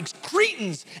God takes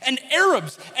Cretans and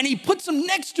Arabs and he puts them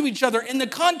next to each other in the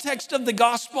context of the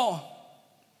gospel.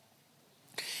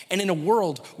 And in a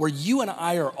world where you and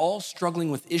I are all struggling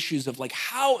with issues of like,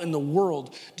 how in the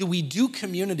world do we do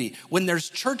community when there's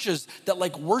churches that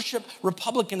like worship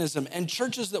republicanism and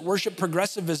churches that worship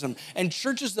progressivism and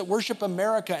churches that worship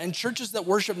America and churches that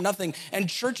worship nothing and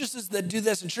churches that do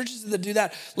this and churches that do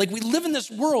that. Like we live in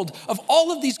this world of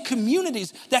all of these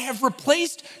communities that have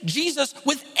replaced Jesus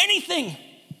with anything.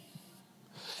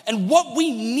 And what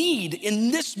we need in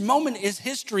this moment is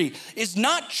history is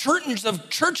not churches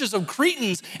of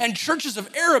Cretans and churches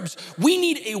of Arabs. We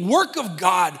need a work of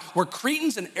God where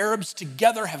Cretans and Arabs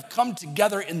together have come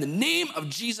together in the name of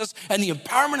Jesus and the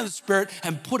empowerment of the Spirit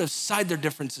and put aside their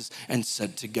differences and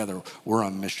said together, we're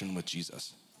on mission with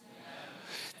Jesus.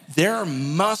 There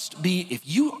must be, if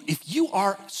you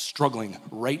are struggling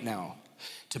right now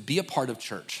to be a part of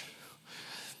church,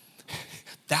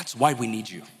 that's why we need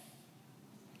you.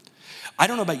 I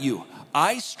don't know about you.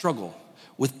 I struggle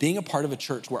with being a part of a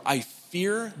church where I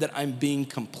fear that I'm being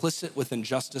complicit with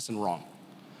injustice and wrong.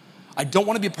 I don't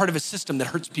want to be a part of a system that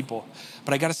hurts people,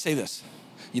 but I got to say this.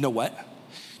 You know what?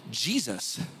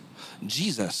 Jesus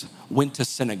went to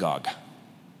synagogue.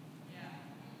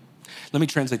 Let me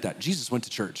translate that. Jesus went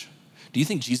to church. Do you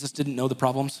think Jesus didn't know the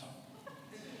problems?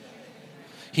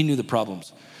 He knew the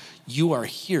problems. You are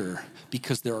here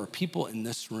because there are people in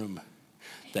this room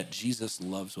that Jesus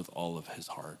loves with all of his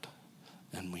heart,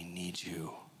 and we need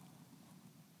you.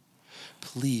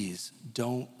 Please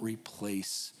don't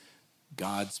replace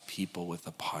God's people with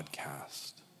a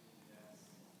podcast.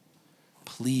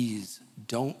 Please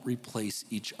don't replace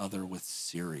each other with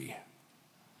Siri.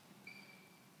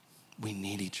 We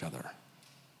need each other.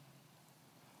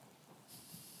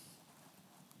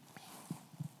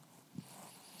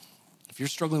 If you're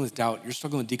struggling with doubt, you're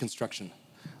struggling with deconstruction,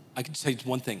 I can say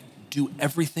one thing. Do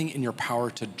everything in your power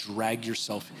to drag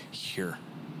yourself here.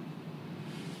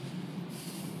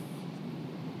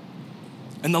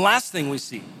 And the last thing we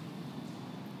see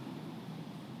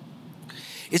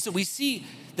is that we see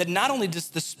that not only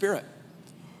does the Spirit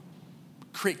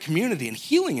create community and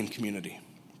healing in community,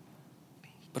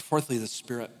 but fourthly, the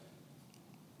Spirit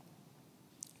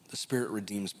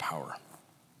redeems power.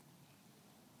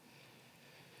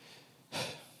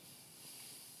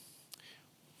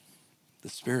 The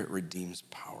Spirit redeems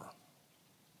power.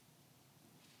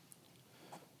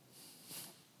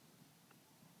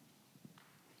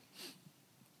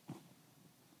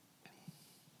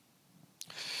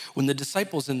 When the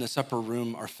disciples in this upper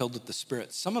room are filled with the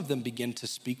Spirit, some of them begin to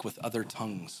speak with other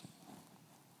tongues.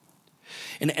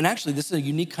 And actually, this is a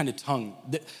unique kind of tongue.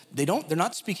 They're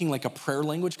not speaking like a prayer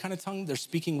language kind of tongue. They're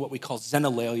speaking what we call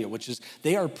xenolalia, which is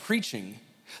they are preaching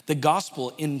the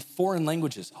gospel in foreign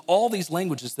languages, all these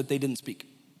languages that they didn't speak.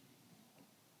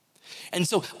 And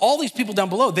so all these people down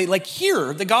below, they like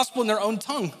hear the gospel in their own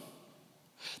tongue.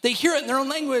 They hear it in their own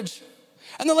language.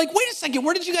 And they're like, wait a second,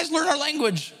 where did you guys learn our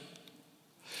language?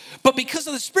 But because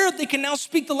of the Spirit, they can now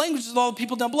speak the languages of all the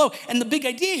people down below. And the big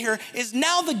idea here is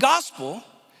now the gospel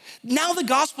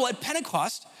at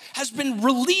Pentecost has been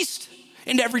released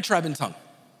into every tribe and tongue.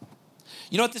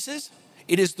 You know what this is?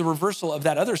 It is the reversal of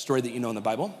that other story that you know in the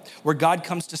Bible, where God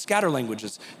comes to scatter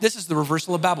languages. This is the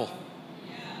reversal of Babel.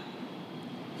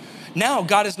 Now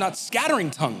God is not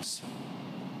scattering tongues.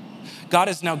 God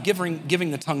is now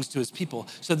giving the tongues to his people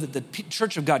so that the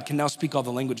church of God can now speak all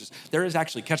the languages. There is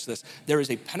actually, catch this, there is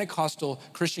a Pentecostal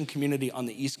Christian community on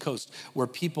the East Coast where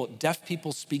deaf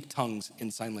people speak tongues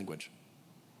in sign language.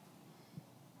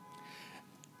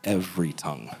 Every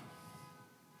tongue.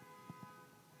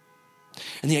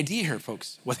 And the idea here,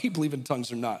 folks, whether you believe in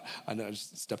tongues or not, I know I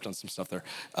just stepped on some stuff there.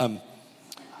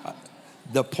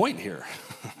 The point here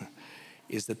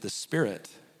is that the Spirit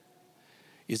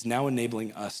is now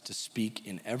enabling us to speak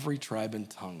in every tribe and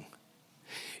tongue.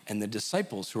 And the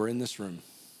disciples who are in this room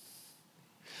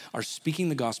are speaking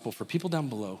the gospel for people down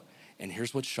below. And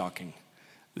here's what's shocking.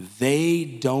 They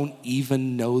don't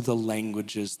even know the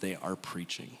languages they are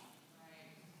preaching.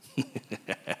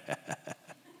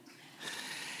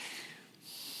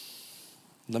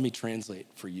 Let me translate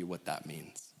for you what that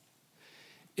means.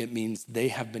 It means they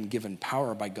have been given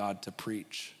power by God to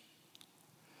preach.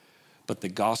 But the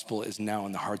gospel is now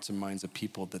in the hearts and minds of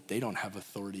people that they don't have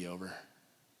authority over.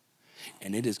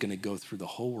 And it is going to go through the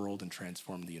whole world and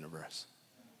transform the universe.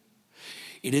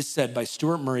 It is said by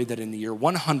Stuart Murray that in the year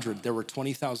 100, there were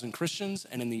 20,000 Christians,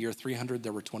 and in the year 300,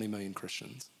 there were 20 million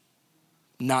Christians.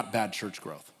 Not bad church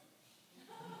growth.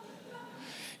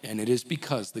 And it is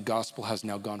because the gospel has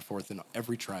now gone forth in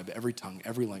every tribe, every tongue,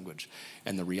 every language.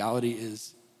 And the reality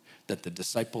is that the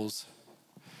disciples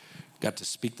got to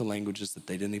speak the languages that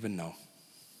they didn't even know.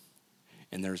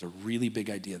 And there's a really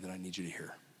big idea that I need you to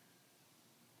hear.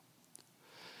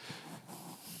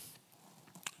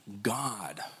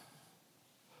 God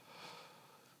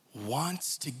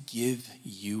wants to give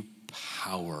you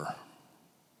power.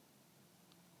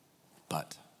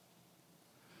 But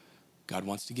God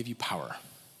wants to give you power.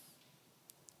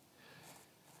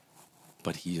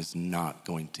 But he is not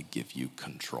going to give you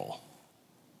control.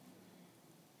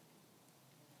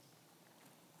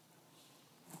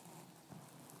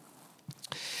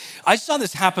 I saw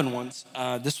this happen once.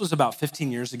 This was about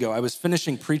 15 years ago. I was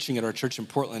finishing preaching at our church in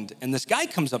Portland, and this guy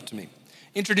comes up to me,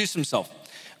 introduced himself.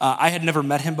 I had never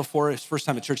met him before, his first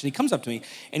time at church, and he comes up to me,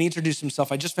 and he introduced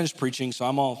himself. I just finished preaching, so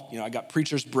I'm all, I got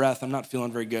preacher's breath. I'm not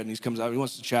feeling very good, and he comes out, he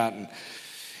wants to chat,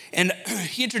 and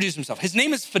he introduced himself. His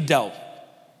name is Fidel.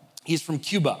 He's from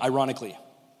Cuba, ironically.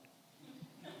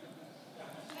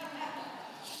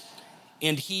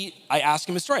 And I ask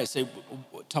him his story. I say,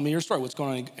 tell me your story, what's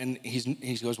going on? And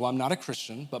he goes, well, I'm not a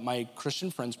Christian, but my Christian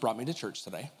friends brought me to church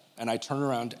today. And I turn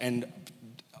around and,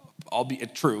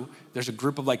 albeit true, there's a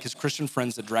group of his Christian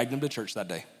friends that dragged him to church that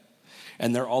day.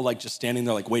 And they're all just standing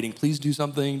there waiting, please do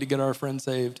something to get our friend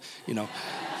saved. They're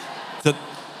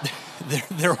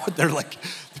like,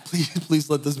 please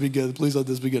let this be good. Please let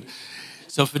this be good.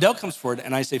 So Fidel comes forward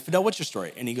and I say, Fidel, what's your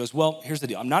story? And he goes, well, here's the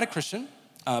deal. I'm not a Christian.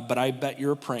 But I bet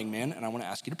you're a praying man, and I want to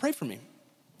ask you to pray for me.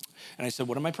 And I said,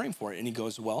 what am I praying for? And he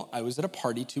goes, well, I was at a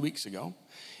party 2 weeks ago,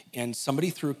 and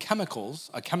somebody threw a chemical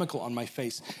on my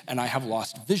face, and I have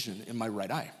lost vision in my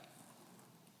right eye.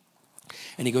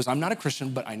 And he goes, I'm not a Christian,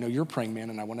 but I know you're a praying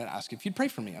man, and I want to ask if you'd pray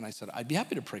for me. And I said, I'd be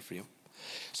happy to pray for you.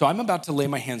 So I'm about to lay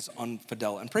my hands on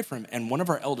Fidel and pray for him, and one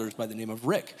of our elders by the name of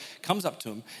Rick comes up to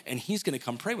him, and he's going to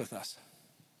come pray with us.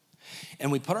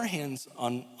 And we put our hands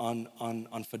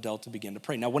on Fidel to begin to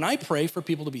pray. Now, when I pray for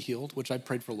people to be healed, which I've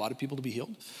prayed for a lot of people to be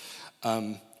healed,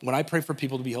 when I pray for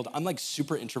people to be healed, I'm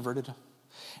super introverted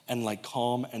and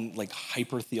calm and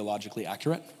hyper theologically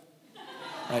accurate,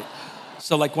 right?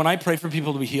 So when I pray for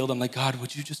people to be healed, I'm like, God,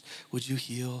 would you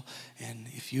heal? And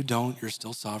if you don't, you're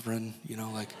still sovereign,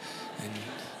 and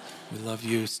we love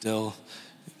you still.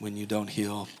 When you don't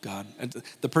heal, God. And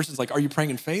the person's like, are you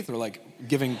praying in faith or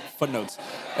giving footnotes?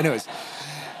 Anyways,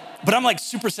 but I'm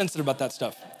super sensitive about that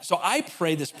stuff. So I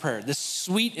pray this prayer, this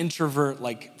sweet introvert,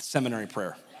 seminary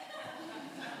prayer.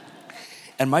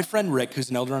 And my friend Rick,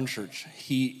 who's an elder on church,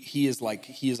 he is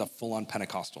a full-on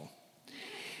Pentecostal.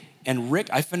 And Rick,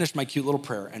 I finished my cute little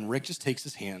prayer, and Rick just takes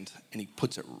his hand and he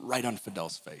puts it right on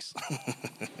Fidel's face.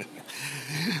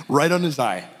 Right on his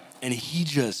eye. And he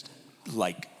just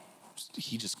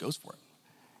goes for it.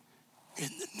 In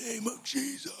the name of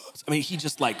Jesus. I mean, he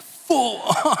just full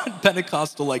on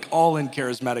Pentecostal, all in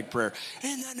charismatic prayer.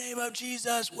 In the name of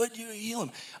Jesus, would you heal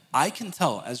him? I can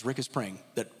tell as Rick is praying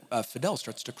that Fidel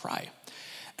starts to cry.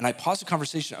 And I pause the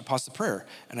conversation, I pause the prayer,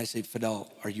 and I say,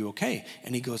 Fidel, are you okay?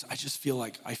 And he goes, I feel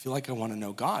like I want to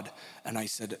know God. And I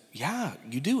said, yeah,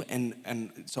 you do.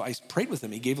 And so I prayed with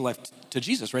him. He gave life to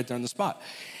Jesus right there on the spot.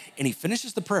 And he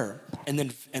finishes the prayer, and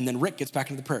then Rick gets back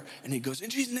into the prayer, and he goes, in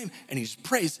Jesus' name, and he just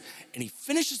prays, and he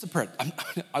finishes the prayer.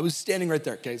 I was standing right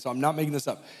there, okay, so I'm not making this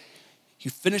up. He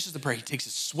finishes the prayer, he takes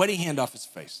his sweaty hand off his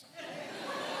face.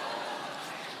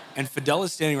 And Fidel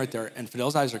is standing right there, and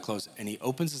Fidel's eyes are closed, and he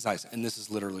opens his eyes, and this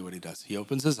is literally what he does. He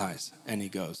opens his eyes, and he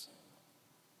goes,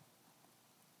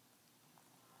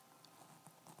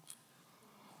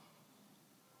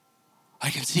 I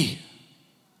can see.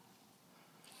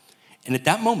 And at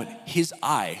that moment, his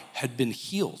eye had been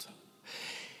healed.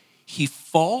 He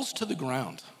falls to the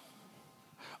ground.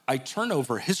 I turn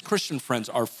over, his Christian friends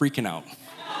are freaking out.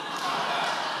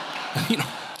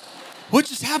 What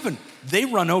just happened? They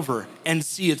run over and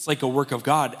see it's a work of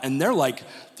God. And they're like,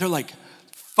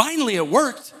 finally it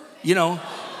worked. We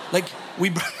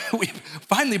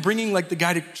finally bringing the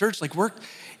guy to church, worked.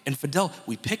 And Fidel,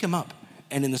 we pick him up.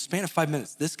 And in the span of 5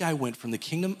 minutes, this guy went from the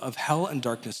kingdom of hell and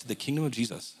darkness to the kingdom of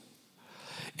Jesus.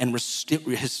 And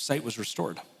his sight was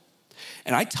restored.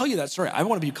 And I tell you that story. I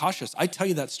want to be cautious. I tell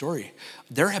you that story.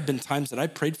 There have been times that I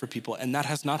prayed for people and that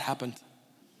has not happened.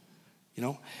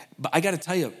 But I got to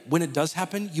tell you, when it does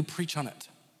happen, you preach on it.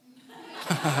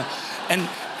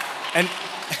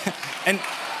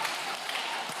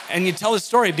 and you tell a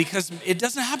story because it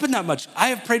doesn't happen that much. I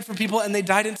have prayed for people and they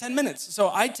died in 10 minutes.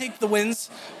 So I take the wins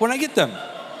when I get them.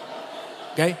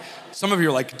 Okay? Some of you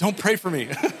are like, don't pray for me.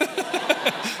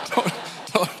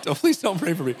 Please don't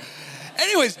pray for me.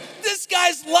 Anyways, this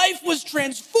guy's life was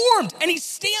transformed and he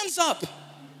stands up.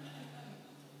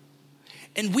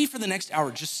 And we, for the next hour,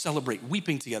 just celebrate,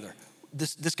 weeping together.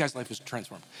 This guy's life was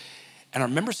transformed. And I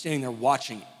remember standing there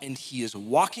watching, and he is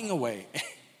walking away,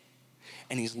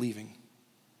 and he's leaving.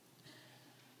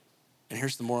 And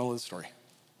here's the moral of the story.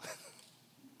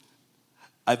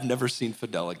 I've never seen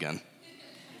Fidel again.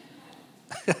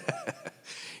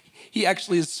 He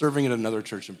actually is serving at another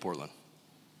church in Portland,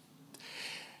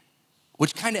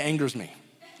 which kind of angers me.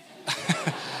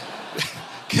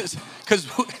 Because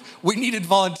we needed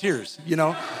volunteers, you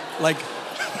know? Like,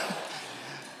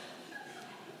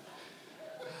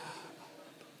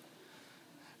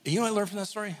 you know what I learned from that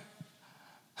story?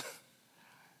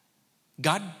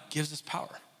 God gives us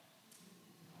power,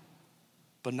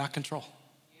 but not control.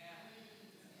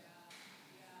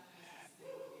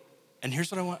 And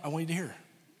here's what I want you to hear.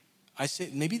 I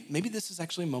say, maybe this is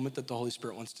actually a moment that the Holy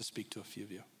Spirit wants to speak to a few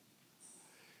of you.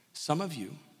 Some of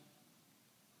you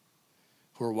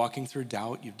who are walking through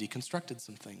doubt, you've deconstructed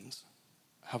some things,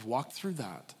 have walked through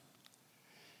that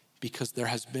because there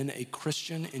has been a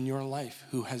Christian in your life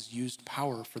who has used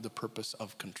power for the purpose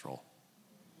of control.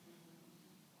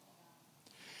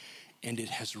 And it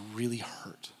has really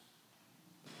hurt.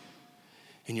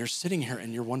 And you're sitting here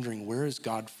and you're wondering, where is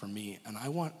God for me? And I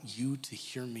want you to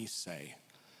hear me say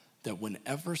that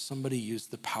whenever somebody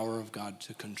used the power of God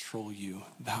to control you,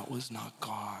 that was not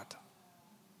God.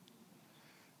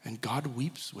 And God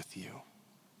weeps with you.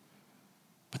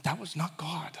 But that was not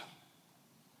God.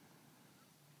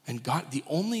 And God, the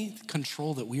only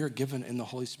control that we are given in the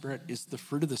Holy Spirit is the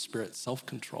fruit of the Spirit,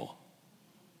 self-control.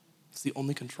 It's the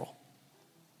only control.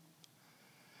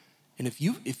 And if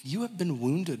you have been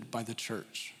wounded by the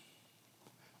church,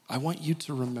 I want you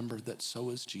to remember that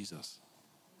so is Jesus.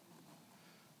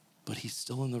 But he's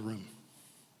still in the room.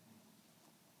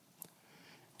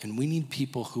 And we need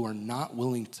people who are not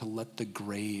willing to let the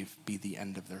grave be the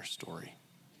end of their story.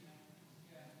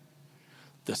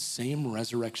 The same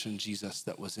resurrection Jesus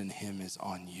that was in him is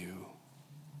on you.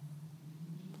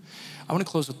 I want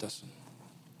to close with this.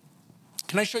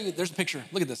 Can I show you? There's a picture.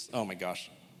 Look at this. Oh my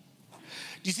gosh.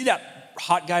 Do you see that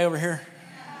hot guy over here?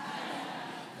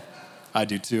 I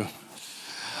do too.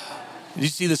 Do you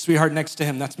see the sweetheart next to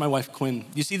him? That's my wife, Quinn.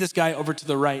 You see this guy over to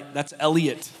the right? That's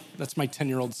Elliot. That's my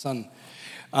 10-year-old son.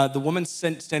 The woman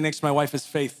standing next to my wife is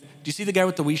Faith. Do you see the guy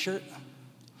with the wee shirt?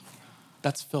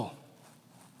 That's Phil.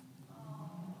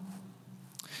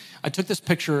 I took this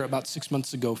picture about 6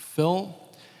 months ago.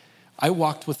 I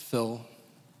walked with Phil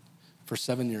for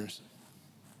 7 years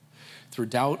through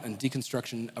doubt and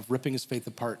deconstruction of ripping his faith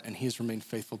apart, and he has remained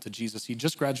faithful to Jesus. He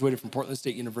just graduated from Portland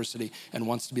State University and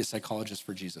wants to be a psychologist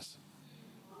for Jesus.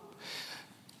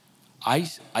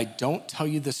 I don't tell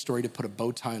you this story to put a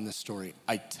bow tie on this story.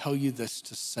 I tell you this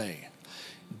to say,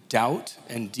 doubt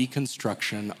and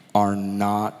deconstruction are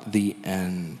not the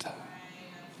end.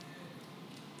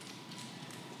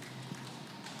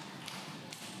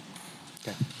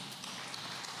 Okay.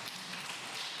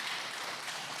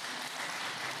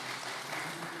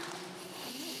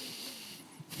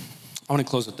 I want to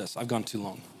close with this. I've gone too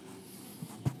long.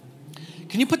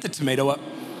 Can you put the tomato up?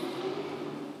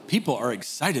 People are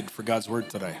excited for God's word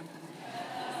today.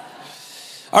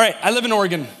 All right, I live in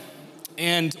Oregon.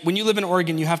 And when you live in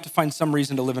Oregon, you have to find some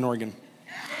reason to live in Oregon.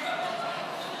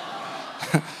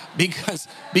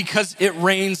 because it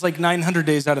rains like 900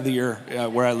 days out of the year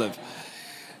where I live.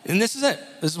 And this is it.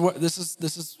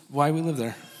 This is why we live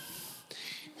there.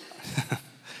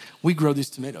 We grow these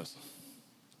tomatoes.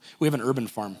 We have an urban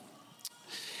farm.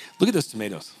 Look at those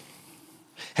tomatoes.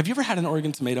 Have you ever had an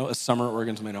Oregon tomato, a summer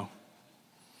Oregon tomato?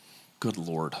 Good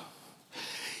Lord.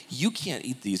 You can't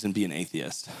eat these and be an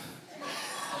atheist.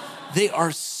 They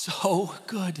are so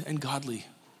good and godly.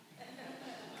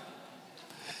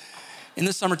 In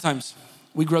the summer times,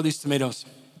 we grow these tomatoes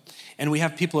and we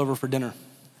have people over for dinner.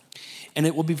 And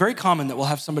it will be very common that we'll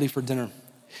have somebody for dinner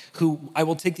who I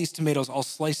will take these tomatoes, I'll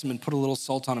slice them and put a little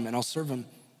salt on them and I'll serve them.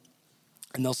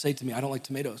 And they'll say to me, I don't like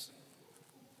tomatoes.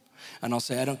 And I'll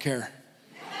say, I don't care.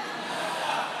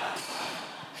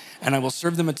 And I will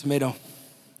serve them a tomato.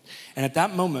 And at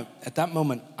that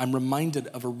moment, I'm reminded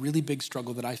of a really big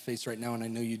struggle that I face right now, and I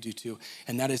know you do too.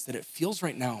 And that is that it feels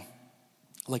right now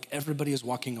like everybody is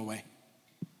walking away.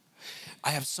 I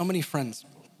have so many friends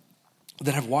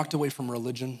that have walked away from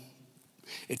religion.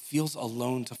 It feels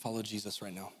alone to follow Jesus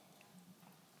right now.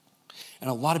 And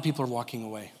a lot of people are walking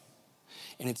away.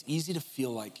 And it's easy to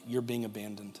feel like you're being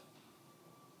abandoned.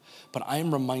 But I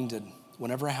am reminded,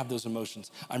 whenever I have those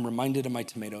emotions, I'm reminded of my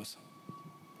tomatoes.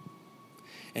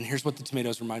 And here's what the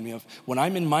tomatoes remind me of. When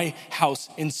I'm in my house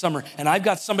in summer and I've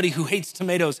got somebody who hates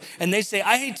tomatoes and they say,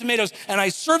 I hate tomatoes, and I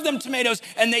serve them tomatoes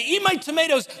and they eat my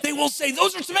tomatoes, they will say,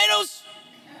 those are tomatoes?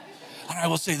 And I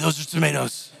will say, those are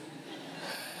tomatoes.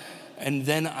 And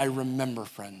then I remember,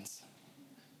 friends,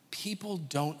 people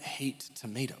don't hate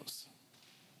tomatoes.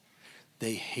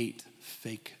 They hate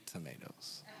fake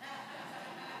tomatoes.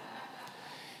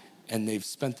 And they've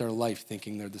spent their life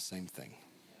thinking they're the same thing.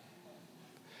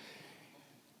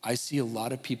 I see a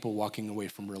lot of people walking away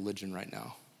from religion right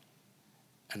now.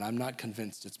 And I'm not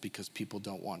convinced it's because people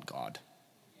don't want God.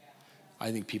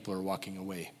 I think people are walking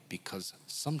away because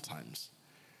sometimes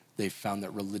they've found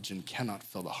that religion cannot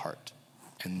fill the heart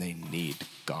and they need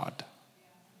God.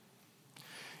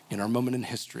 In our moment in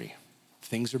history,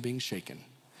 things are being shaken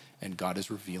and God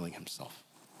is revealing himself.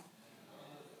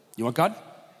 You want God?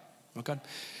 You want God?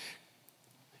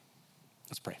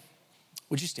 Let's pray.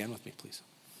 Would you stand with me, please?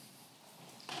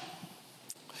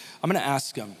 I'm going to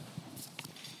ask,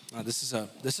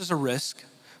 this is a risk,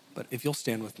 but if you'll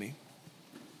stand with me,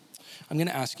 I'm going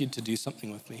to ask you to do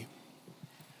something with me.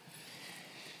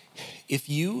 If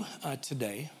you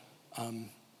today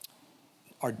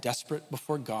are desperate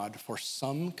before God for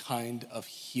some kind of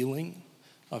healing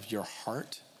of your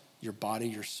heart, your body,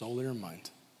 your soul, or your mind,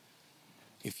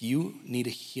 if you need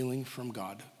a healing from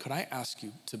God, could I ask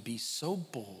you to be so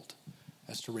bold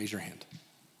as to raise your hand?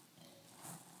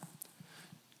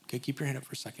 Okay, keep your hand up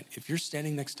for a second. If you're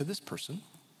standing next to this person,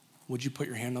 would you put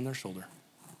your hand on their shoulder?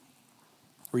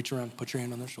 Reach around, put your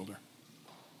hand on their shoulder.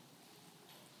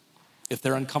 If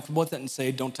they're uncomfortable with it and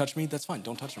say, don't touch me, that's fine,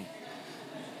 don't touch them.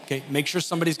 Okay, make sure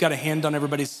somebody's got a hand on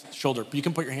everybody's shoulder. You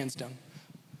can put your hands down.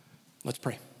 Let's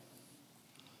pray.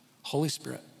 Holy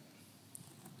Spirit,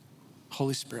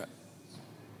 Holy Spirit,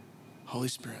 Holy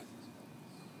Spirit.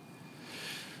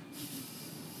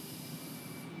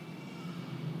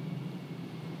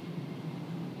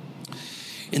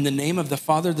 In the name of the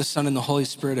Father, the Son, and the Holy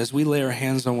Spirit, as we lay our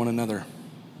hands on one another,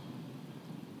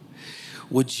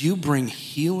 would you bring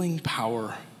healing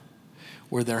power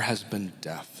where there has been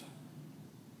death?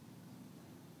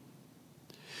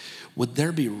 Would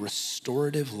there be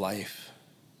restorative life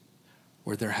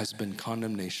where there has been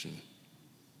condemnation?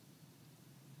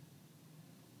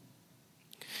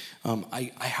 I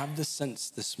have this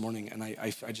sense this morning, and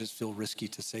I just feel risky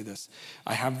to say this.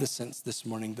 I have the sense this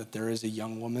morning that there is a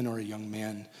young woman or a young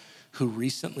man who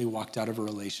recently walked out of a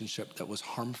relationship that was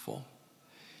harmful,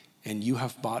 and you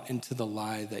have bought into the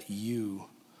lie that you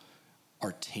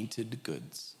are tainted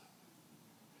goods.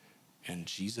 And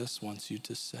Jesus wants you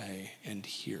to say and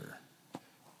hear,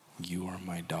 you are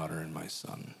my daughter and my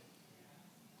son.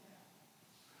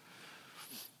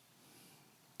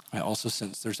 I also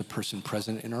sense there's a person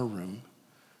present in our room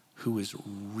who is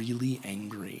really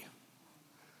angry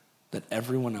that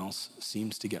everyone else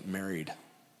seems to get married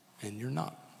and you're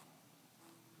not.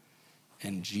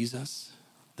 And Jesus,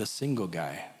 the single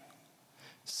guy,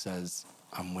 says,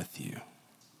 I'm with you.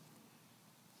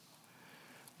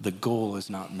 The goal is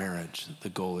not marriage. The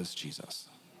goal is Jesus.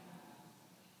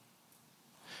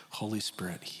 Holy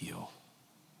Spirit, heal.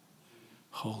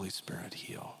 Holy Spirit,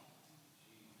 heal.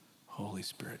 Holy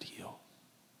Spirit, heal.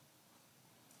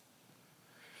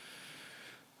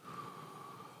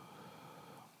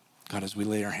 God, as we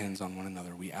lay our hands on one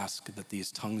another, we ask that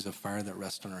these tongues of fire that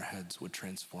rest on our heads would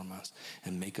transform us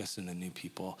and make us into new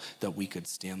people, that we could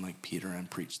stand like Peter and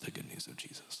preach the good news of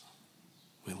Jesus.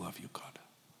 We love you, God.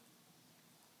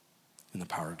 In the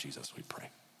power of Jesus, we pray.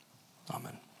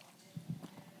 Amen.